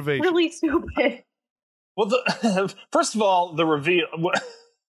his motivation? Really stupid. Well, first of all, the reveal.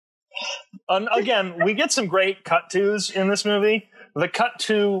 Again, we get some great cut-tos in this movie. The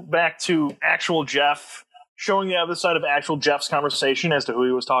cut-to back to actual Jeff, showing the other side of actual Jeff's conversation as to who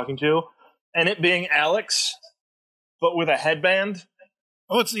he was talking to, and it being Alex, but with a headband.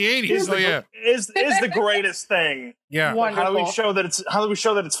 Oh, it's the 80s. Is the greatest thing. Yeah. Wonderful. How do we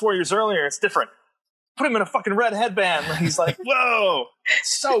show that it's 4 years earlier? It's different. Put him in a fucking red headband. He's like, whoa,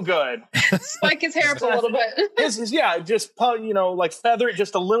 so good. Spike his hair up a little bit. Just like feather it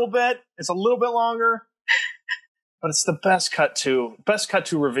just a little bit. It's a little bit longer, but it's the best cut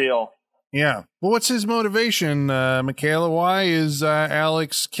to reveal. Yeah. Well, what's his motivation, Michaela? Why is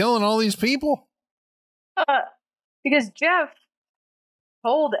Alex killing all these people? Because Jeff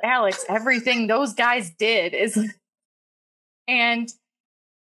told Alex everything those guys did and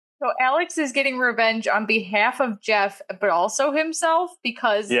so Alex is getting revenge on behalf of Jeff, but also himself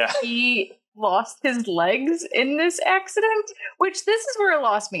because he lost his legs in this accident, which this is where it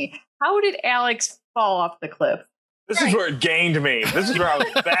lost me. How did Alex fall off the cliff? This is where it gained me. This is where I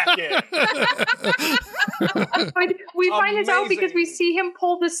was back in. But we find this out because we see him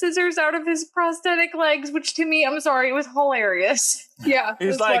pull the scissors out of his prosthetic legs, which to me, I'm sorry, it was hilarious. Yeah,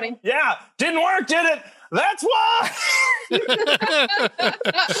 he's like, funny. Yeah, didn't work, did it? That's why.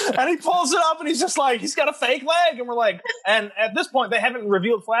 And he pulls it up and he's just like, he's got a fake leg. And we're like, and at this point, they haven't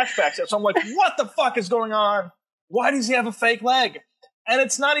revealed flashbacks yet. So I'm like, what the fuck is going on? Why does he have a fake leg? And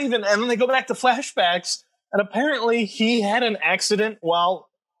it's not even, and then they go back to flashbacks. And apparently he had an accident while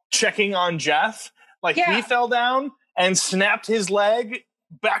checking on Jeff. Like he fell down and snapped his leg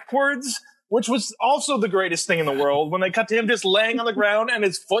backwards, which was also the greatest thing in the world. When they cut to him just laying on the ground and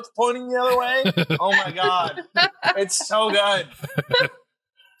his foot pointing the other way. Oh my God. It's so good.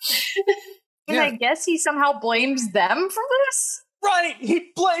 And I guess he somehow blames them for this? Right,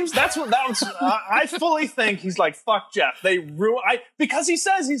 he blames. That was. I fully think he's like, "Fuck Jeff." They ruin. Because he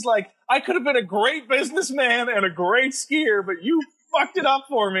says he's like, "I could have been a great businessman and a great skier, but you fucked it up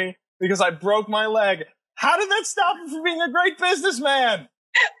for me because I broke my leg." How did that stop him from being a great businessman?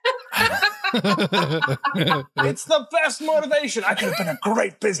 It's the best motivation. I could have been a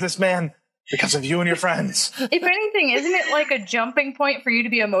great business-man because of you and your friends. If anything, isn't it like a jumping point for you to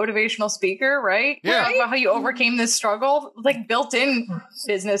be a motivational speaker, right? Yeah. About how you overcame this struggle, like built-in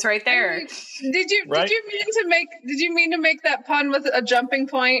business right there. I mean, did you mean to make that pun with a jumping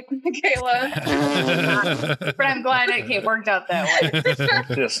point, Michaela? But I'm glad it worked out that way.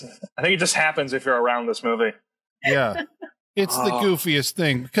 I think it just happens if you're around this movie. Yeah. It's the goofiest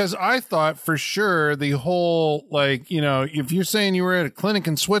thing because I thought for sure the whole, like, you know, if you're saying you were at a clinic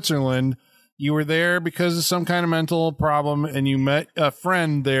in Switzerland, you were there because of some kind of mental problem and you met a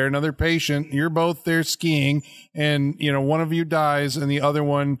friend there, another patient, you're both there skiing and, you know, one of you dies and the other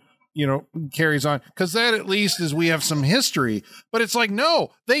one, you know, carries on. Because that at least is we have some history. But it's like, no,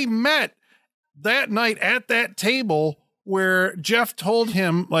 they met that night at that table where Jeff told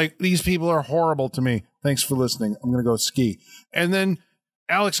him, like, these people are horrible to me. Thanks for listening. I'm going to go ski. And then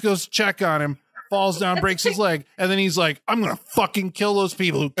Alex goes to check on him, falls down, breaks his leg. And then he's like, I'm going to fucking kill those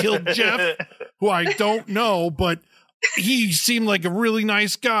people who killed Jeff, who I don't know, but he seemed like a really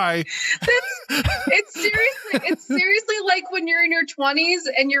nice guy. It's seriously like when you're in your 20s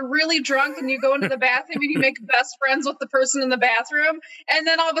and you're really drunk and you go into the bathroom and you make best friends with the person in the bathroom. And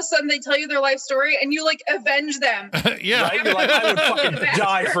then all of a sudden they tell you their life story and you like avenge them. Yeah. Right? You're like, I would fucking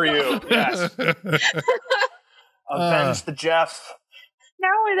die for you. Yes. Avenge the Jeff.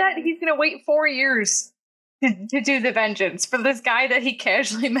 Not only that, he's going to wait 4 years to do the vengeance for this guy that he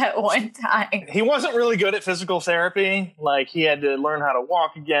casually met one time. He wasn't really good at physical therapy. Like, he had to learn how to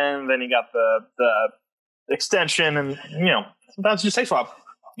walk again. Then he got the extension, and, you know, sometimes it just takes a while.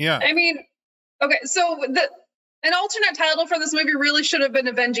 Yeah. I mean, okay, so an alternate title for this movie really should have been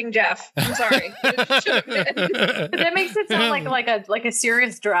Avenging Jeff. I'm sorry. It should have been. But that makes it sound like a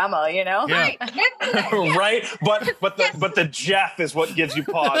serious drama, you know? Yeah. Right. Right? But the Jeff is what gives you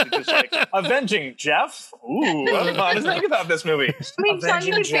pause. It's just like, Avenging Jeff? Ooh, I'm not as think about this movie. I mean,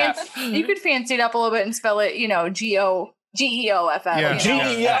 Sean, you could fancy it up a little bit and spell it, you know, Geoff. Yeah.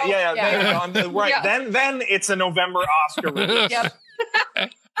 Yeah. Right. Yeah. Then it's a November Oscar release. Yep.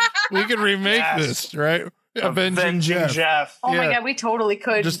 We could remake this, right? Avenging Jeff. Oh my God, we totally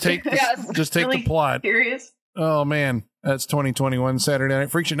could. Just take really the plot. Serious? Oh man, that's 2021 Saturday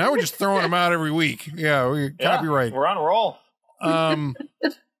Night Freak Show. Now we're just throwing them out every week. Yeah, copyright. We're on a roll.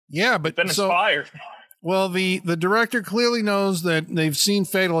 Yeah, but been inspired. Well, the director clearly knows that they've seen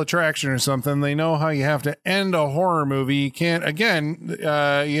Fatal Attraction or something. They know how you have to end a horror movie. You can't, again,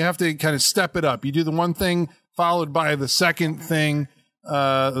 you have to kind of step it up. You do the one thing followed by the second thing.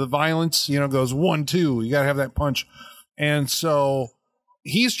 The violence, you know, goes 1, 2. You got to have that punch. And so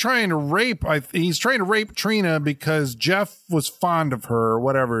he's trying to rape Trina because Jeff was fond of her or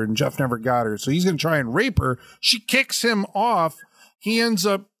whatever, and Jeff never got her. So he's going to try and rape her. She kicks him off. He ends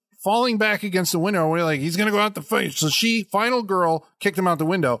up falling back against the window. We're like, he's going to go out the face. So final girl kicked him out the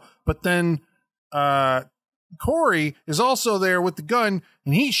window. But then Corey is also there with the gun,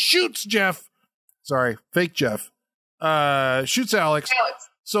 and he shoots Jeff. Sorry, fake Jeff. Shoots Alex.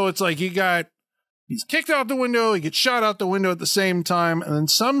 So it's like he's kicked out the window, he gets shot out the window at the same time, and then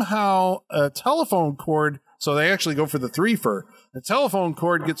somehow a telephone cord, so they actually go for the threefer. The telephone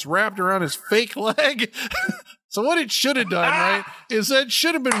cord gets wrapped around his fake leg. So what it should have done, right, is that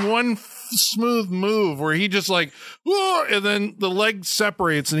should have been one smooth move where he just like, whoa, and then the leg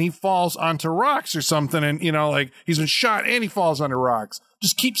separates and he falls onto rocks or something. And, you know, like he's been shot and he falls onto rocks.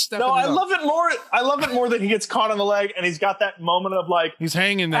 Just keep stepping. No, I love it more. I love it more that he gets caught on the leg and he's got that moment of like, he's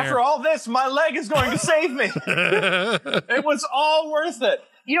hanging there. After all this, my leg is going to save me. It was all worth it.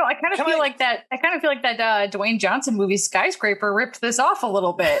 You know, I kind of feel like that Dwayne Johnson movie Skyscraper ripped this off a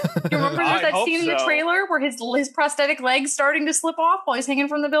little bit. You remember there's that scene in the trailer where his prosthetic leg's starting to slip off while he's hanging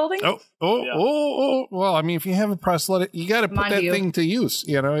from the building? Oh. Well, I mean, if you have a prosthetic, you got to put that thing to use,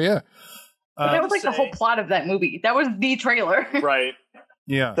 you know, yeah. But that was like the whole plot of that movie. That was the trailer. Right.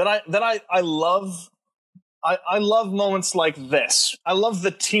 Yeah. I love moments like this. I love the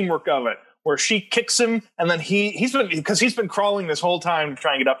teamwork of it. Where she kicks him, and then he's been crawling this whole time to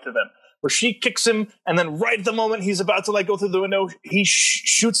try and get up to them. Where she kicks him, and then right at the moment he's about to like go through the window, he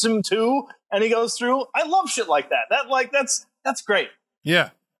shoots him too, and he goes through. I love shit like that. That's great.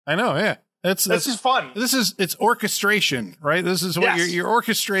 Yeah, I know. Yeah, that's just fun. It's orchestration, right? This is what you're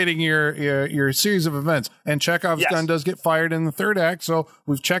orchestrating your series of events. And Chekhov's gun does get fired in the third act, so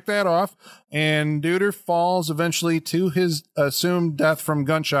we've checked that off. And Duder falls eventually to his assumed death from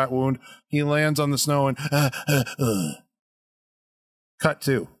gunshot wound. He lands on the snow and cut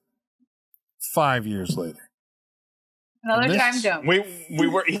to 5 years later. Another time jump. We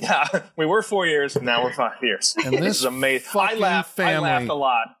were 4 years, and now we're 5 years. And this is amazing. I laughed a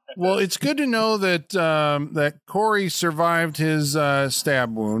lot. Well, it's good to know that Corey survived his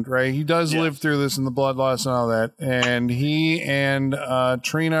stab wound, right? He does live through this and the blood loss and all that. And he and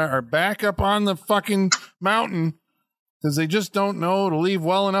Trina are back up on the fucking mountain because they just don't know to leave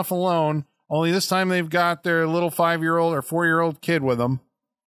well enough alone. Only this time they've got their little 5-year-old or 4-year-old kid with them.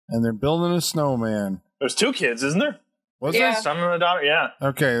 And they're building a snowman. There's 2 kids, isn't there? Was there? Son and a daughter, yeah.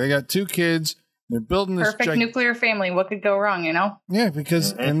 Okay, they got 2 kids. They're building this perfect nuclear family. What could go wrong, you know? Yeah,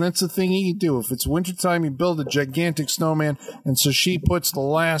 because and that's the thing you do. If it's wintertime, you build a gigantic snowman, and so she puts the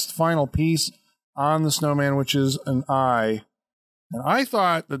last final piece on the snowman, which is an eye. And I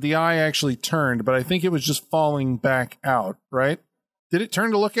thought that the eye actually turned, but I think it was just falling back out, right? Did it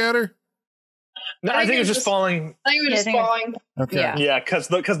turn to look at her? No, I think it was just falling. I think it was just falling. Okay. Yeah, because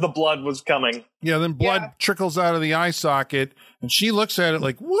the blood was coming. Yeah, then blood trickles out of the eye socket, and she looks at it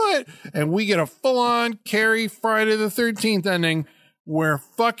like, what? And we get a full-on Carrie Friday the 13th ending where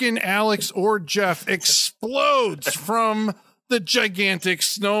fucking Alex or Jeff explodes from the gigantic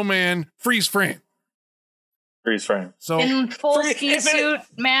snowman freeze frame. Freeze frame. So in full ski suit,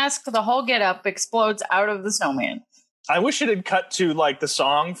 mask, the whole getup explodes out of the snowman. I wish it had cut to like the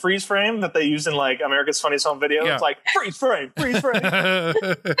song "Freeze Frame" that they used in like America's Funniest Home Videos. Yeah. It's like freeze frame, freeze frame.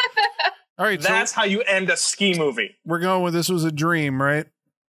 All right, that's how you end a ski movie. We're going with this was a dream, right?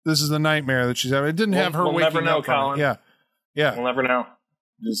 This is the nightmare that she's having. It didn't have her waking never know, up. Colin. Yeah, we'll never know.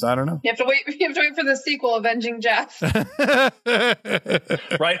 Just I don't know. You have to wait for the sequel, Avenging Jeff.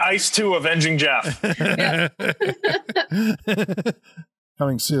 Right, Ice 2, Avenging Jeff.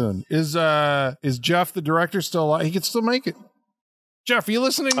 Coming soon. Is Jeff the director still alive? He can still make it. Jeff, are you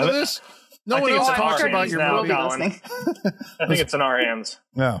listening to this? No one else talks about your movie. I think it's in our hands.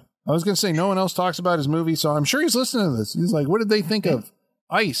 Yeah. I was going to say, no one else talks about his movie, so I'm sure he's listening to this. He's like, what did they think of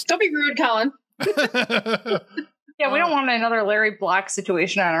Ice? Don't be rude, Colin. Yeah, we don't want another Larry Block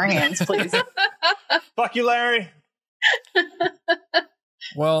situation on our hands, please. Fuck you, Larry.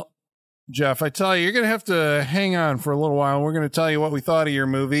 Well, Jeff, I tell you, you're going to have to hang on for a little while. We're going to tell you what we thought of your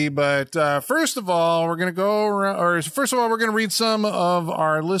movie. But first of all, we're going to read some of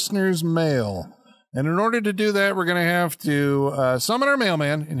our listeners' mail. And in order to do that, we're going to have to summon our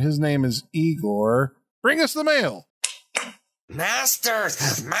mailman, and his name is Igor. Bring us the mail. Masters,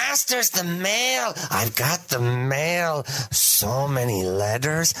 the mail. I've got the mail. So many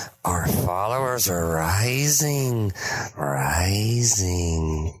letters. Our followers are rising.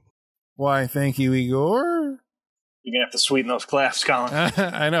 Why, thank you, Igor. You're going to have to sweeten those claps, Colin.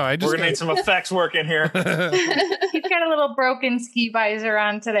 I know. We're going to need some effects work in here. He's got a little broken ski visor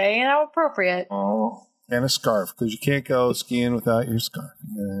on today. How appropriate. Oh. And a scarf, because you can't go skiing without your scarf.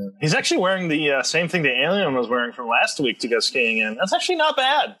 Yeah. He's actually wearing the same thing the alien was wearing from last week to go skiing in. That's actually not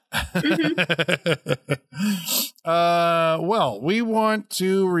bad. Well, we want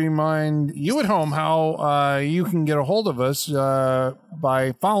to remind you at home how you can get a hold of us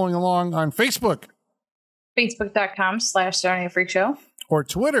by following along on Facebook. Facebook.com/SaturdayNightFreakShow. Or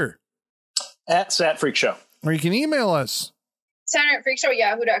Twitter. @SatFreakShow. Or you can email us.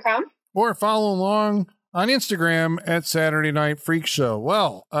 SaturdayNightFreakShow@yahoo.com. Or follow along on Instagram @Saturday Night Freak Show.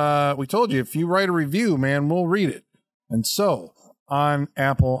 Well, we told you, if you write a review, man, we'll read it. And so, on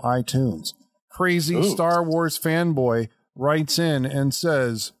Apple iTunes, Crazy Star Wars fanboy writes in and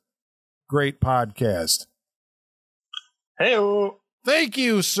says, great podcast. Hey-o. Thank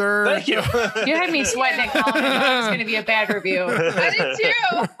you, sir. Thank you. You had me sweating it, Colin. I thought it was going to be a bad review. I did too.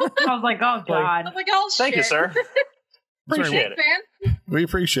 I was like, oh, God. I was like, oh, shit. Thank you, sir. Appreciate it. Man. We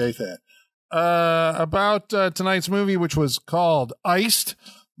appreciate that. About tonight's movie, which was called Iced,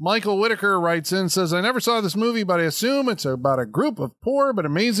 Michael Whitaker writes in and says, I never saw this movie, but I assume it's about a group of poor but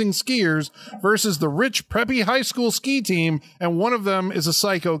amazing skiers versus the rich, preppy high school ski team, and one of them is a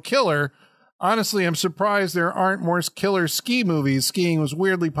psycho killer. Honestly, I'm surprised there aren't more killer ski movies. Skiing was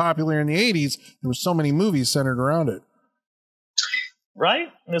weirdly popular in the 80s. There were so many movies centered around it. Right?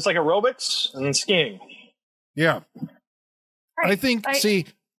 And it's like aerobics and then skiing. Yeah. Right. I think,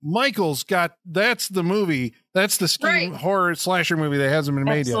 Michael's got, that's the movie. That's the skiing horror slasher movie that hasn't been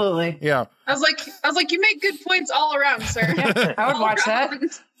made Absolutely. yet. Yeah. I was like, you make good points all around, sir. Yeah, I would watch that.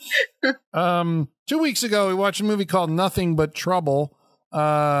 2 weeks ago, we watched a movie called Nothing But Trouble.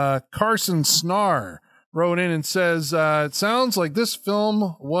 Carson Snar wrote in and says, it sounds like this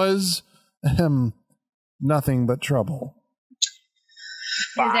film was nothing but trouble.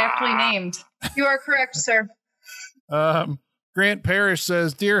 He's aptly named. You are correct, sir. Grant Parrish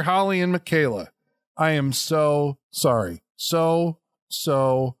says, Dear Holly and Michaela, I am so sorry. So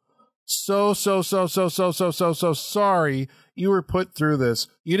sorry you were put through this.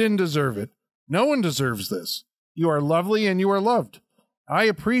 You didn't deserve it. No one deserves this. You are lovely and you are loved. I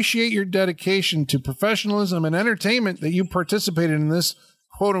appreciate your dedication to professionalism and entertainment that you participated in this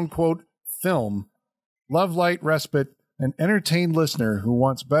quote-unquote film. Love, light, respite, an entertained listener who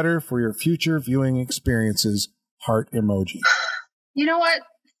wants better for your future viewing experiences. Heart emoji. You know what?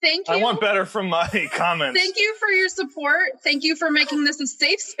 Thank you. I want better from my comments. Thank you for your support. Thank you for making this a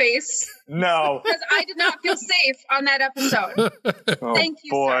safe space. No. Because I did not feel safe on that episode. Thank you,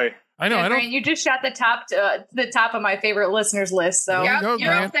 boy. sir. I know. Yeah, I don't. Grant, you just shot the top of my favorite listeners list. So Yep, go,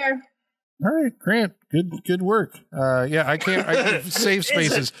 you're up there. All right, Grant. Good work. Yeah, I can't. Safe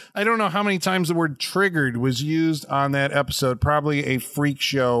spaces. I don't know how many times the word triggered was used on that episode. Probably a freak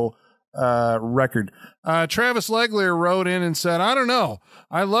show record. Travis Legler wrote in and said, I don't know.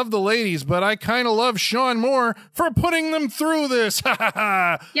 I love the ladies, but I kind of love Sean more for putting them through this.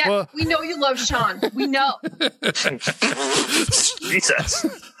 Yeah, well, we know you love Sean. We know. Jesus.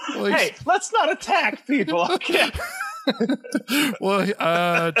 Hey, let's not attack people. Okay.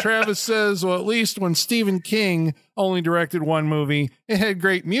 Well, Travis says, well, at least when Stephen King only directed one movie, it had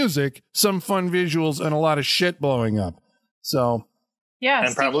great music, some fun visuals, and a lot of shit blowing up. So, yeah,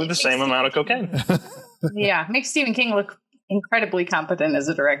 and probably the same amount of cocaine. Yeah, makes Stephen King look incredibly competent as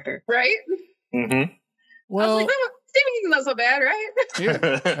a director, right? Mm-hmm. Well, I was like, oh, Stephen King's not so bad, right? Yeah,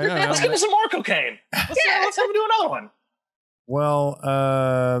 let's give him some more cocaine. Let's have him do another one. Well,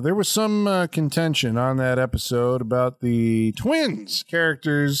 there was some contention on that episode about the twins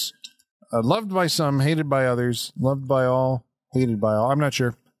characters, loved by some, hated by others, loved by all, hated by all. I'm not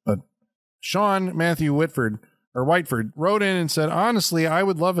sure, but Sean Matthew Whitford wrote in and said, honestly, I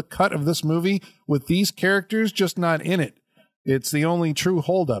would love a cut of this movie with these characters just not in it. It's the only true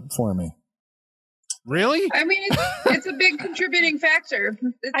holdup for me. Really? I mean, it's a big contributing factor.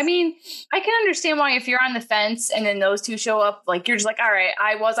 I mean, I can understand why if you're on the fence and then those two show up, like you're just like, all right,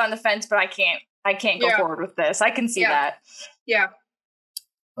 I was on the fence, but I can't go forward with this. I can see that. Yeah.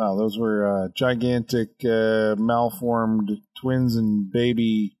 Wow, those were gigantic, malformed twins in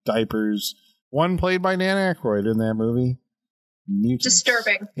baby diapers. One played by Dan Aykroyd in that movie. Mutants.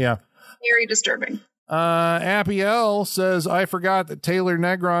 Disturbing. Yeah. Very disturbing. Appy L says, I forgot that Taylor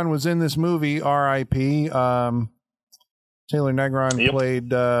Negron was in this movie, R.I.P. Taylor Negron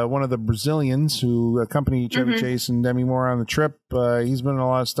played one of the Brazilians who accompanied Chevy Chase and Demi Moore on the trip. He's been in a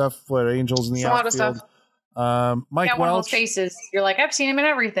lot of stuff with Angels in the Outfield. A lot of stuff. Mike Welch. One of those faces. You're like, I've seen him in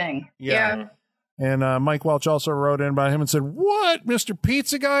everything. Yeah. And Mike Welch also wrote in about him and said, what? Mr.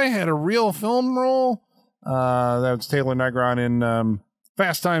 Pizza Guy had a real film role? That was Taylor Negron in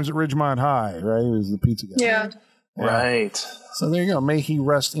Fast Times at Ridgemont High, right? He was the pizza guy. Yeah. Right. So there you go. May he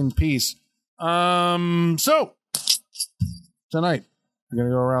rest in peace. So tonight we're going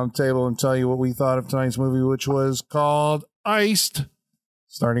to go around the table and tell you what we thought of tonight's movie, which was called Iced,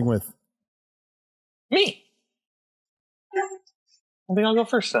 starting with me. I think I'll go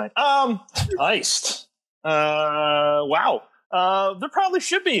first tonight. Iced. Wow. There probably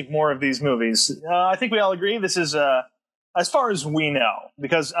should be more of these movies. I think we all agree this is as far as we know,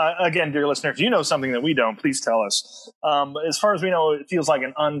 because, again, dear listener, if you know something that we don't, please tell us. As far as we know, it feels like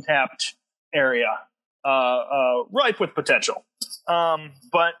an untapped area, ripe with potential.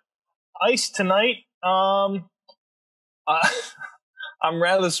 But Ice tonight, I I'm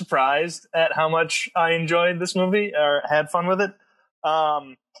rather surprised at how much I enjoyed this movie or had fun with it.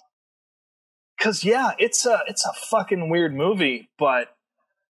 Cause yeah, it's a fucking weird movie, but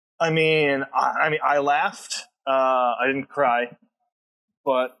I mean, I laughed. I didn't cry,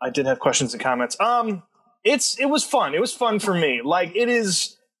 but I did have questions and comments. It was fun. It was fun for me. Like, it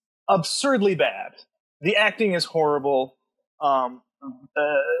is absurdly bad. The acting is horrible.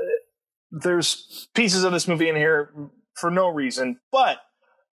 There's pieces of this movie in here for no reason, but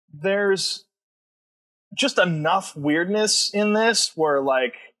there's just enough weirdness in this where,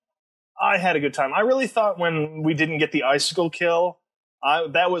 like, I had a good time. I really thought when we didn't get the icicle kill,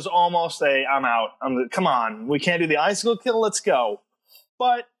 that was almost I'm out. Come on, we can't do the icicle kill. Let's go.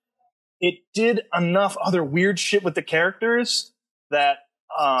 But it did enough other weird shit with the characters that,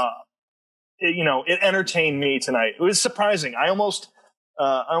 it entertained me tonight. It was surprising. I almost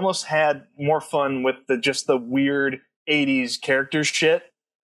had more fun with the weird 80s character shit.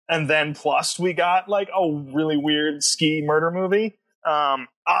 And then plus we got like a really weird ski murder movie.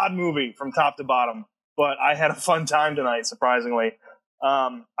 Odd movie from top to bottom, but I had a fun time tonight, surprisingly.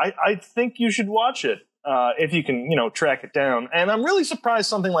 I think you should watch it if you can, track it down. And I'm really surprised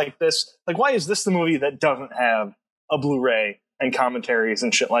something like this. Like, why is this the movie that doesn't have a Blu-ray and commentaries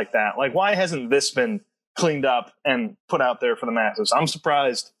and shit like that? Like, why hasn't this been cleaned up and put out there for the masses? I'm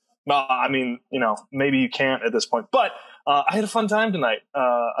surprised. Well, I mean, maybe you can't at this point. But I had a fun time tonight,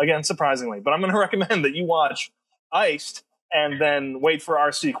 again, surprisingly. But I'm going to recommend that you watch Iced and then wait for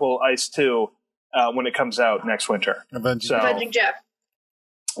our sequel, Ice 2, when it comes out next winter. Avenging Jeff.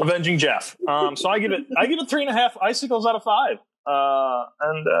 Avenging Jeff. So I give it 3.5 icicles out of 5.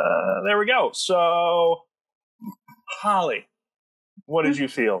 And there we go. So, Holly, what did you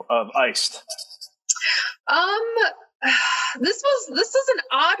feel of Iced? This is an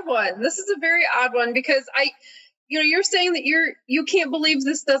odd one. This is a very odd one because you're saying that you can't believe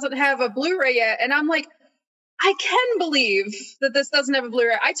this doesn't have a Blu-ray yet, and I'm like, I can believe that this doesn't have a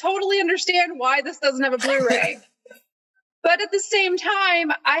Blu-ray. I totally understand why this doesn't have a Blu-ray. But at the same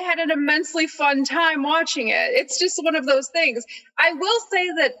time, I had an immensely fun time watching it. It's just one of those things. I will say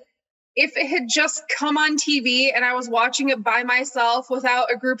that if it had just come on TV and I was watching it by myself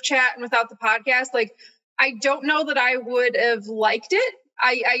without a group chat and without the podcast, like, I don't know that I would have liked it.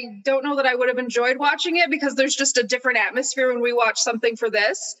 I don't know that I would have enjoyed watching it because there's just a different atmosphere when we watch something for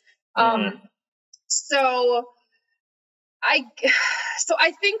this. So I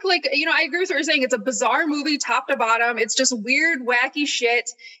think, like, I agree with what you're saying. It's a bizarre movie, top to bottom. It's just weird, wacky shit.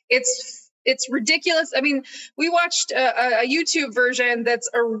 It's ridiculous. I mean, we watched a YouTube version that's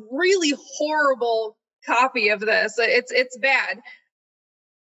a really horrible copy of this. It's bad.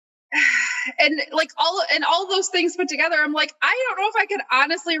 And like all those things put together, I'm like, I don't know if I could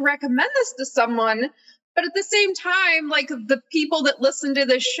honestly recommend this to someone. But at the same time, like, the people that listen to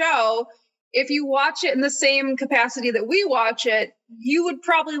this show, if you watch it in the same capacity that we watch it, you would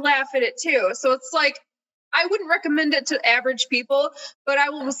probably laugh at it too. So it's like, I wouldn't recommend it to average people, but I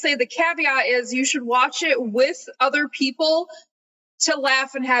will say the caveat is you should watch it with other people to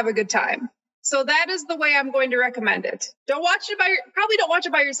laugh and have a good time. So that is the way I'm going to recommend it. Probably don't watch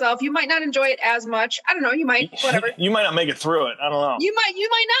it by yourself. You might not enjoy it as much. I don't know. You might, whatever. You might not make it through it. I don't know. You might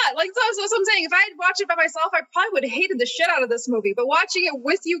not. Like, so I'm saying, if I had watched it by myself, I probably would have hated the shit out of this movie. But watching it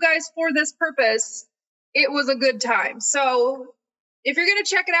with you guys for this purpose, it was a good time. So if you're going to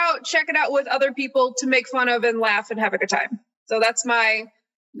check it out with other people to make fun of and laugh and have a good time. So that's my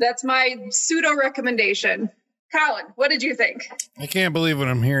pseudo recommendation. Colin, what did you think? I can't believe what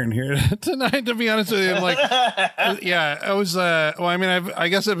I'm hearing here tonight, to be honest with you. I'm like, yeah, I was, I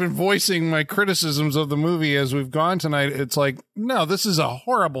guess I've been voicing my criticisms of the movie as we've gone tonight. It's like, no, this is a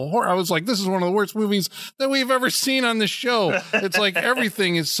horrible horror. I was like, this is one of the worst movies that we've ever seen on the show. It's like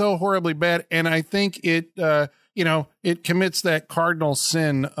everything is so horribly bad. And I think it, it commits that cardinal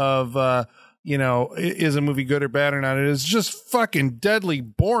sin of, is a movie good or bad or not? It is just fucking deadly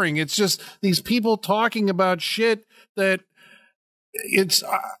boring. It's just these people talking about shit that it's,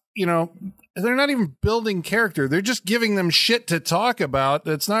 they're not even building character. They're just giving them shit to talk about.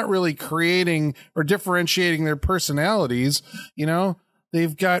 That's not really creating or differentiating their personalities.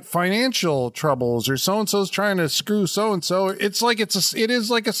 They've got financial troubles, or so-and-so's trying to screw so-and-so. It's like, it is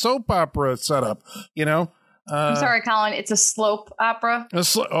like a soap opera setup, I'm sorry, Colin. It's a slope opera.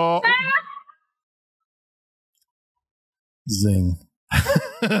 Zing.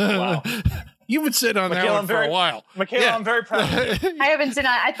 Wow. You've been sitting on that one for a while. Michaela, yeah. I'm very proud of you. I haven't seen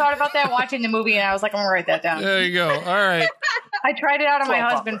I thought about that watching the movie, and I was like, I'm going to write that down. There you go. All right. I tried it out on my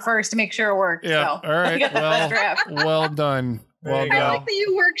husband first to make sure it worked. Yeah. So. All right. Well done. I like that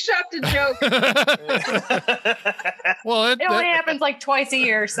you workshopped a joke. Well, it only happens like twice a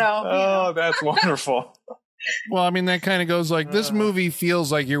year, so. Oh, that's wonderful. Well, I mean, that kind of goes like this movie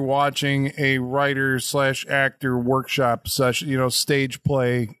feels like you're watching a writer/actor workshop session, stage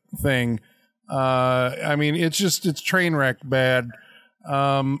play thing. I mean, it's train wreck bad.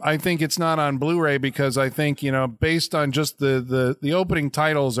 I think it's not on Blu-ray because I think, based on just the opening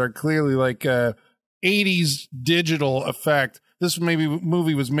titles are clearly like 80s digital effect. This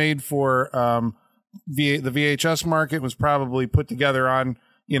movie was made for the VHS market, was probably put together on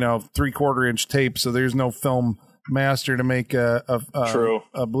 3/4 inch tape, so there's no film master to make a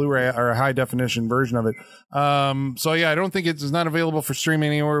Blu-ray or a high definition version of it. So yeah, I don't think it's not available for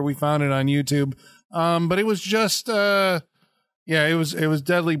streaming anywhere. We found it on YouTube, but it was just it was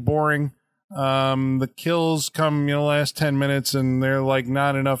deadly boring. The kills come last 10 minutes, and they're like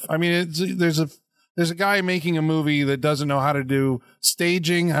not enough. I mean, there's a guy making a movie that doesn't know how to do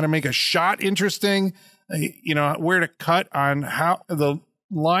staging, how to make a shot interesting, where to cut on how the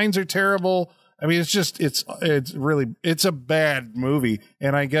lines are terrible. I mean, it's a bad movie.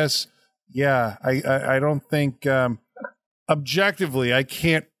 And I guess, I don't think, objectively, I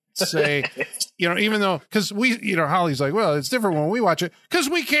can't say, even though, because Holly's like, well, it's different when we watch it because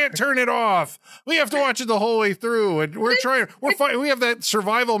we can't turn it off. We have to watch it the whole way through. And we have that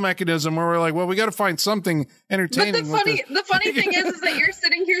survival mechanism where we're like, well, we got to find something entertaining. But the funny thing is that you're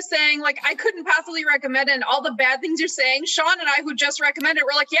sitting here saying, like, I couldn't possibly recommend it. And all the bad things you're saying, Sean and I, who just recommended it,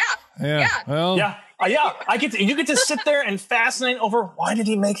 we're like, yeah. Well, you get to sit there and fascinate over why did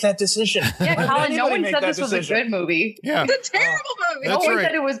he make that decision? Yeah, Colin, no one said this was a good movie. Yeah. It's a terrible movie. No one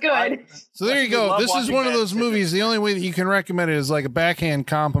said it was good. So there you go. This is one of those movies. The only way that you can recommend it is like a backhand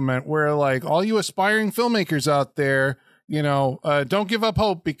compliment where like all you aspiring filmmakers out there, don't give up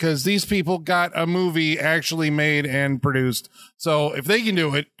hope because these people got a movie actually made and produced. So if they can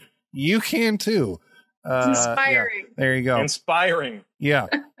do it, you can too. Inspiring. Yeah, there you go. Inspiring. Yeah.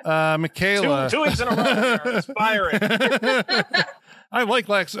 Michaela. Two weeks in a row. Inspiring.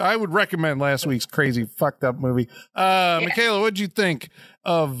 I would recommend last week's crazy fucked up movie. Michaela, what'd you think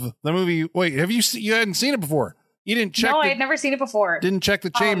of the movie? Wait, you hadn't seen it before? You didn't check? No, I had never seen it before. Didn't check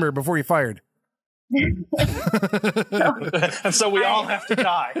the chamber before you fired. And so we all have to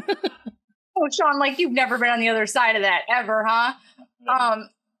die. Oh, Sean, like you've never been on the other side of that ever, huh? No.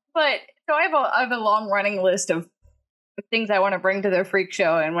 But so I have a long running list of things I want to bring to the freak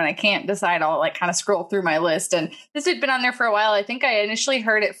show, and when I can't decide, I'll like kind of scroll through my list. And this had been on there for a while. I think I initially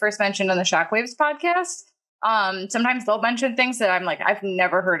heard it first mentioned on the Shockwaves podcast. Sometimes they'll mention things that I'm like, I've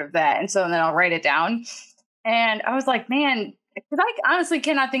never heard of that, and so then I'll write it down. And I was like, man, because I honestly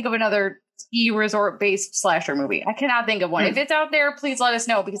cannot think of another ski resort based slasher movie. I cannot think of one. If it's out there, please let us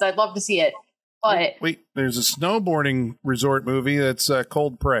know because I'd love to see it. But wait, there's a snowboarding resort movie that's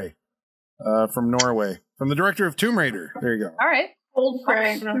Cold Prey from Norway, from the director of Tomb Raider. There you go. All right, Cold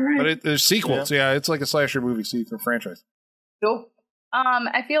Prey. But there's sequels. Yeah, it's like a slasher movie franchise. Cool.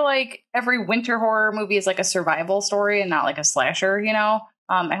 I feel like every winter horror movie is like a survival story and not like a slasher, and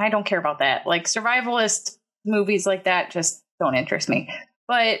I don't care about that. Like survivalist movies like that just don't interest me.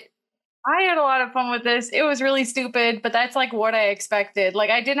 But I had a lot of fun with this. It was really stupid, but that's like what I expected. Like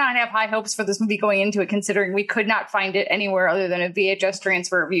I did not have high hopes for this movie going into it, considering we could not find it anywhere other than a VHS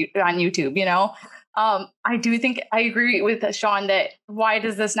transfer on YouTube, I do think I agree with Sean that why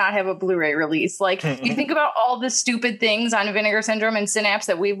does this not have a Blu-ray release? Like you think about all the stupid things on Vinegar Syndrome and Synapse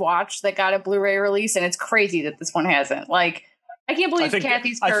that we've watched that got a Blu-ray release, and it's crazy that this one hasn't. Like I can't believe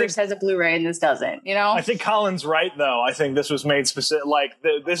Kathy's Curse has a Blu-ray and this doesn't, I think Colin's right, though. I think this was made specific. Like,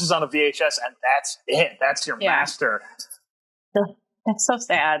 this is on a VHS, and that's it. That's your master. That's so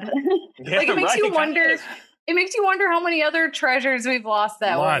sad. Yeah, like, it makes you wonder. It makes you wonder how many other treasures we've lost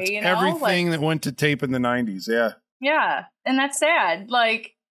that way, Everything that went to tape in the 90s, yeah. Yeah, and that's sad.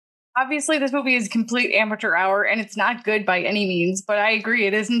 Like, obviously, this movie is complete amateur hour, and it's not good by any means. But I agree,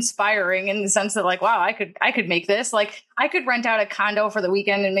 it is inspiring in the sense that, like, wow, I could make this. Like, I could rent out a condo for the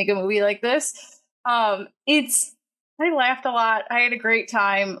weekend and make a movie like this. I laughed a lot. I had a great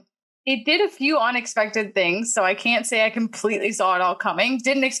time. It did a few unexpected things, so I can't say I completely saw it all coming.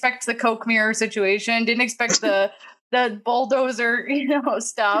 Didn't expect the Coke mirror situation. Didn't expect the bulldozer,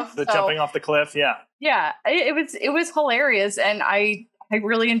 stuff. The jumping off the cliff, yeah. Yeah, it was hilarious, and I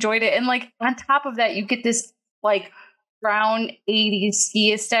really enjoyed it. And like on top of that, you get this like brown 80s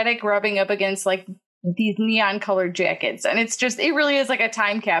ski aesthetic rubbing up against like these neon colored jackets. And it really is like a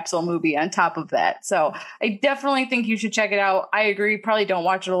time capsule movie on top of that. So I definitely think you should check it out. I agree. Probably don't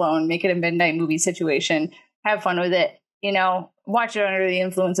watch it alone. Make it a midnight movie situation. Have fun with it. watch it under the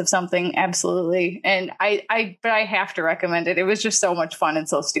influence of something. Absolutely. And but I have to recommend it. It was just so much fun and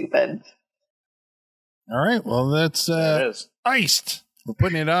so stupid. All right. Well, that's iced. We're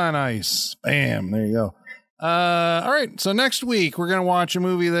putting it on ice. Bam. There you go. All right. So next week, we're going to watch a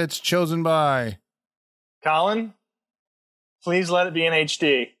movie that's chosen by Colin. Please let it be in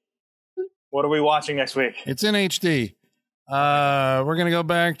HD. What are we watching next week? It's in HD. We're going to go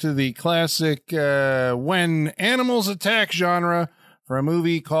back to the classic When Animals Attack genre for a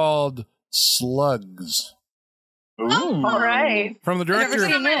movie called Slugs. Ooh. All right. From the director I've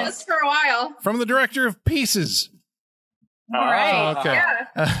never seen this for a while. From the director of Pieces. All right. Okay.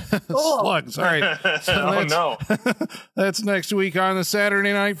 Yeah. Cool. Slugs. All right. So no. That's next week on the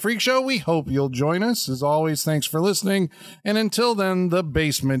Saturday Night Freak Show. We hope you'll join us. As always, thanks for listening. And until then, the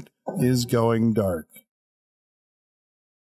basement is going dark.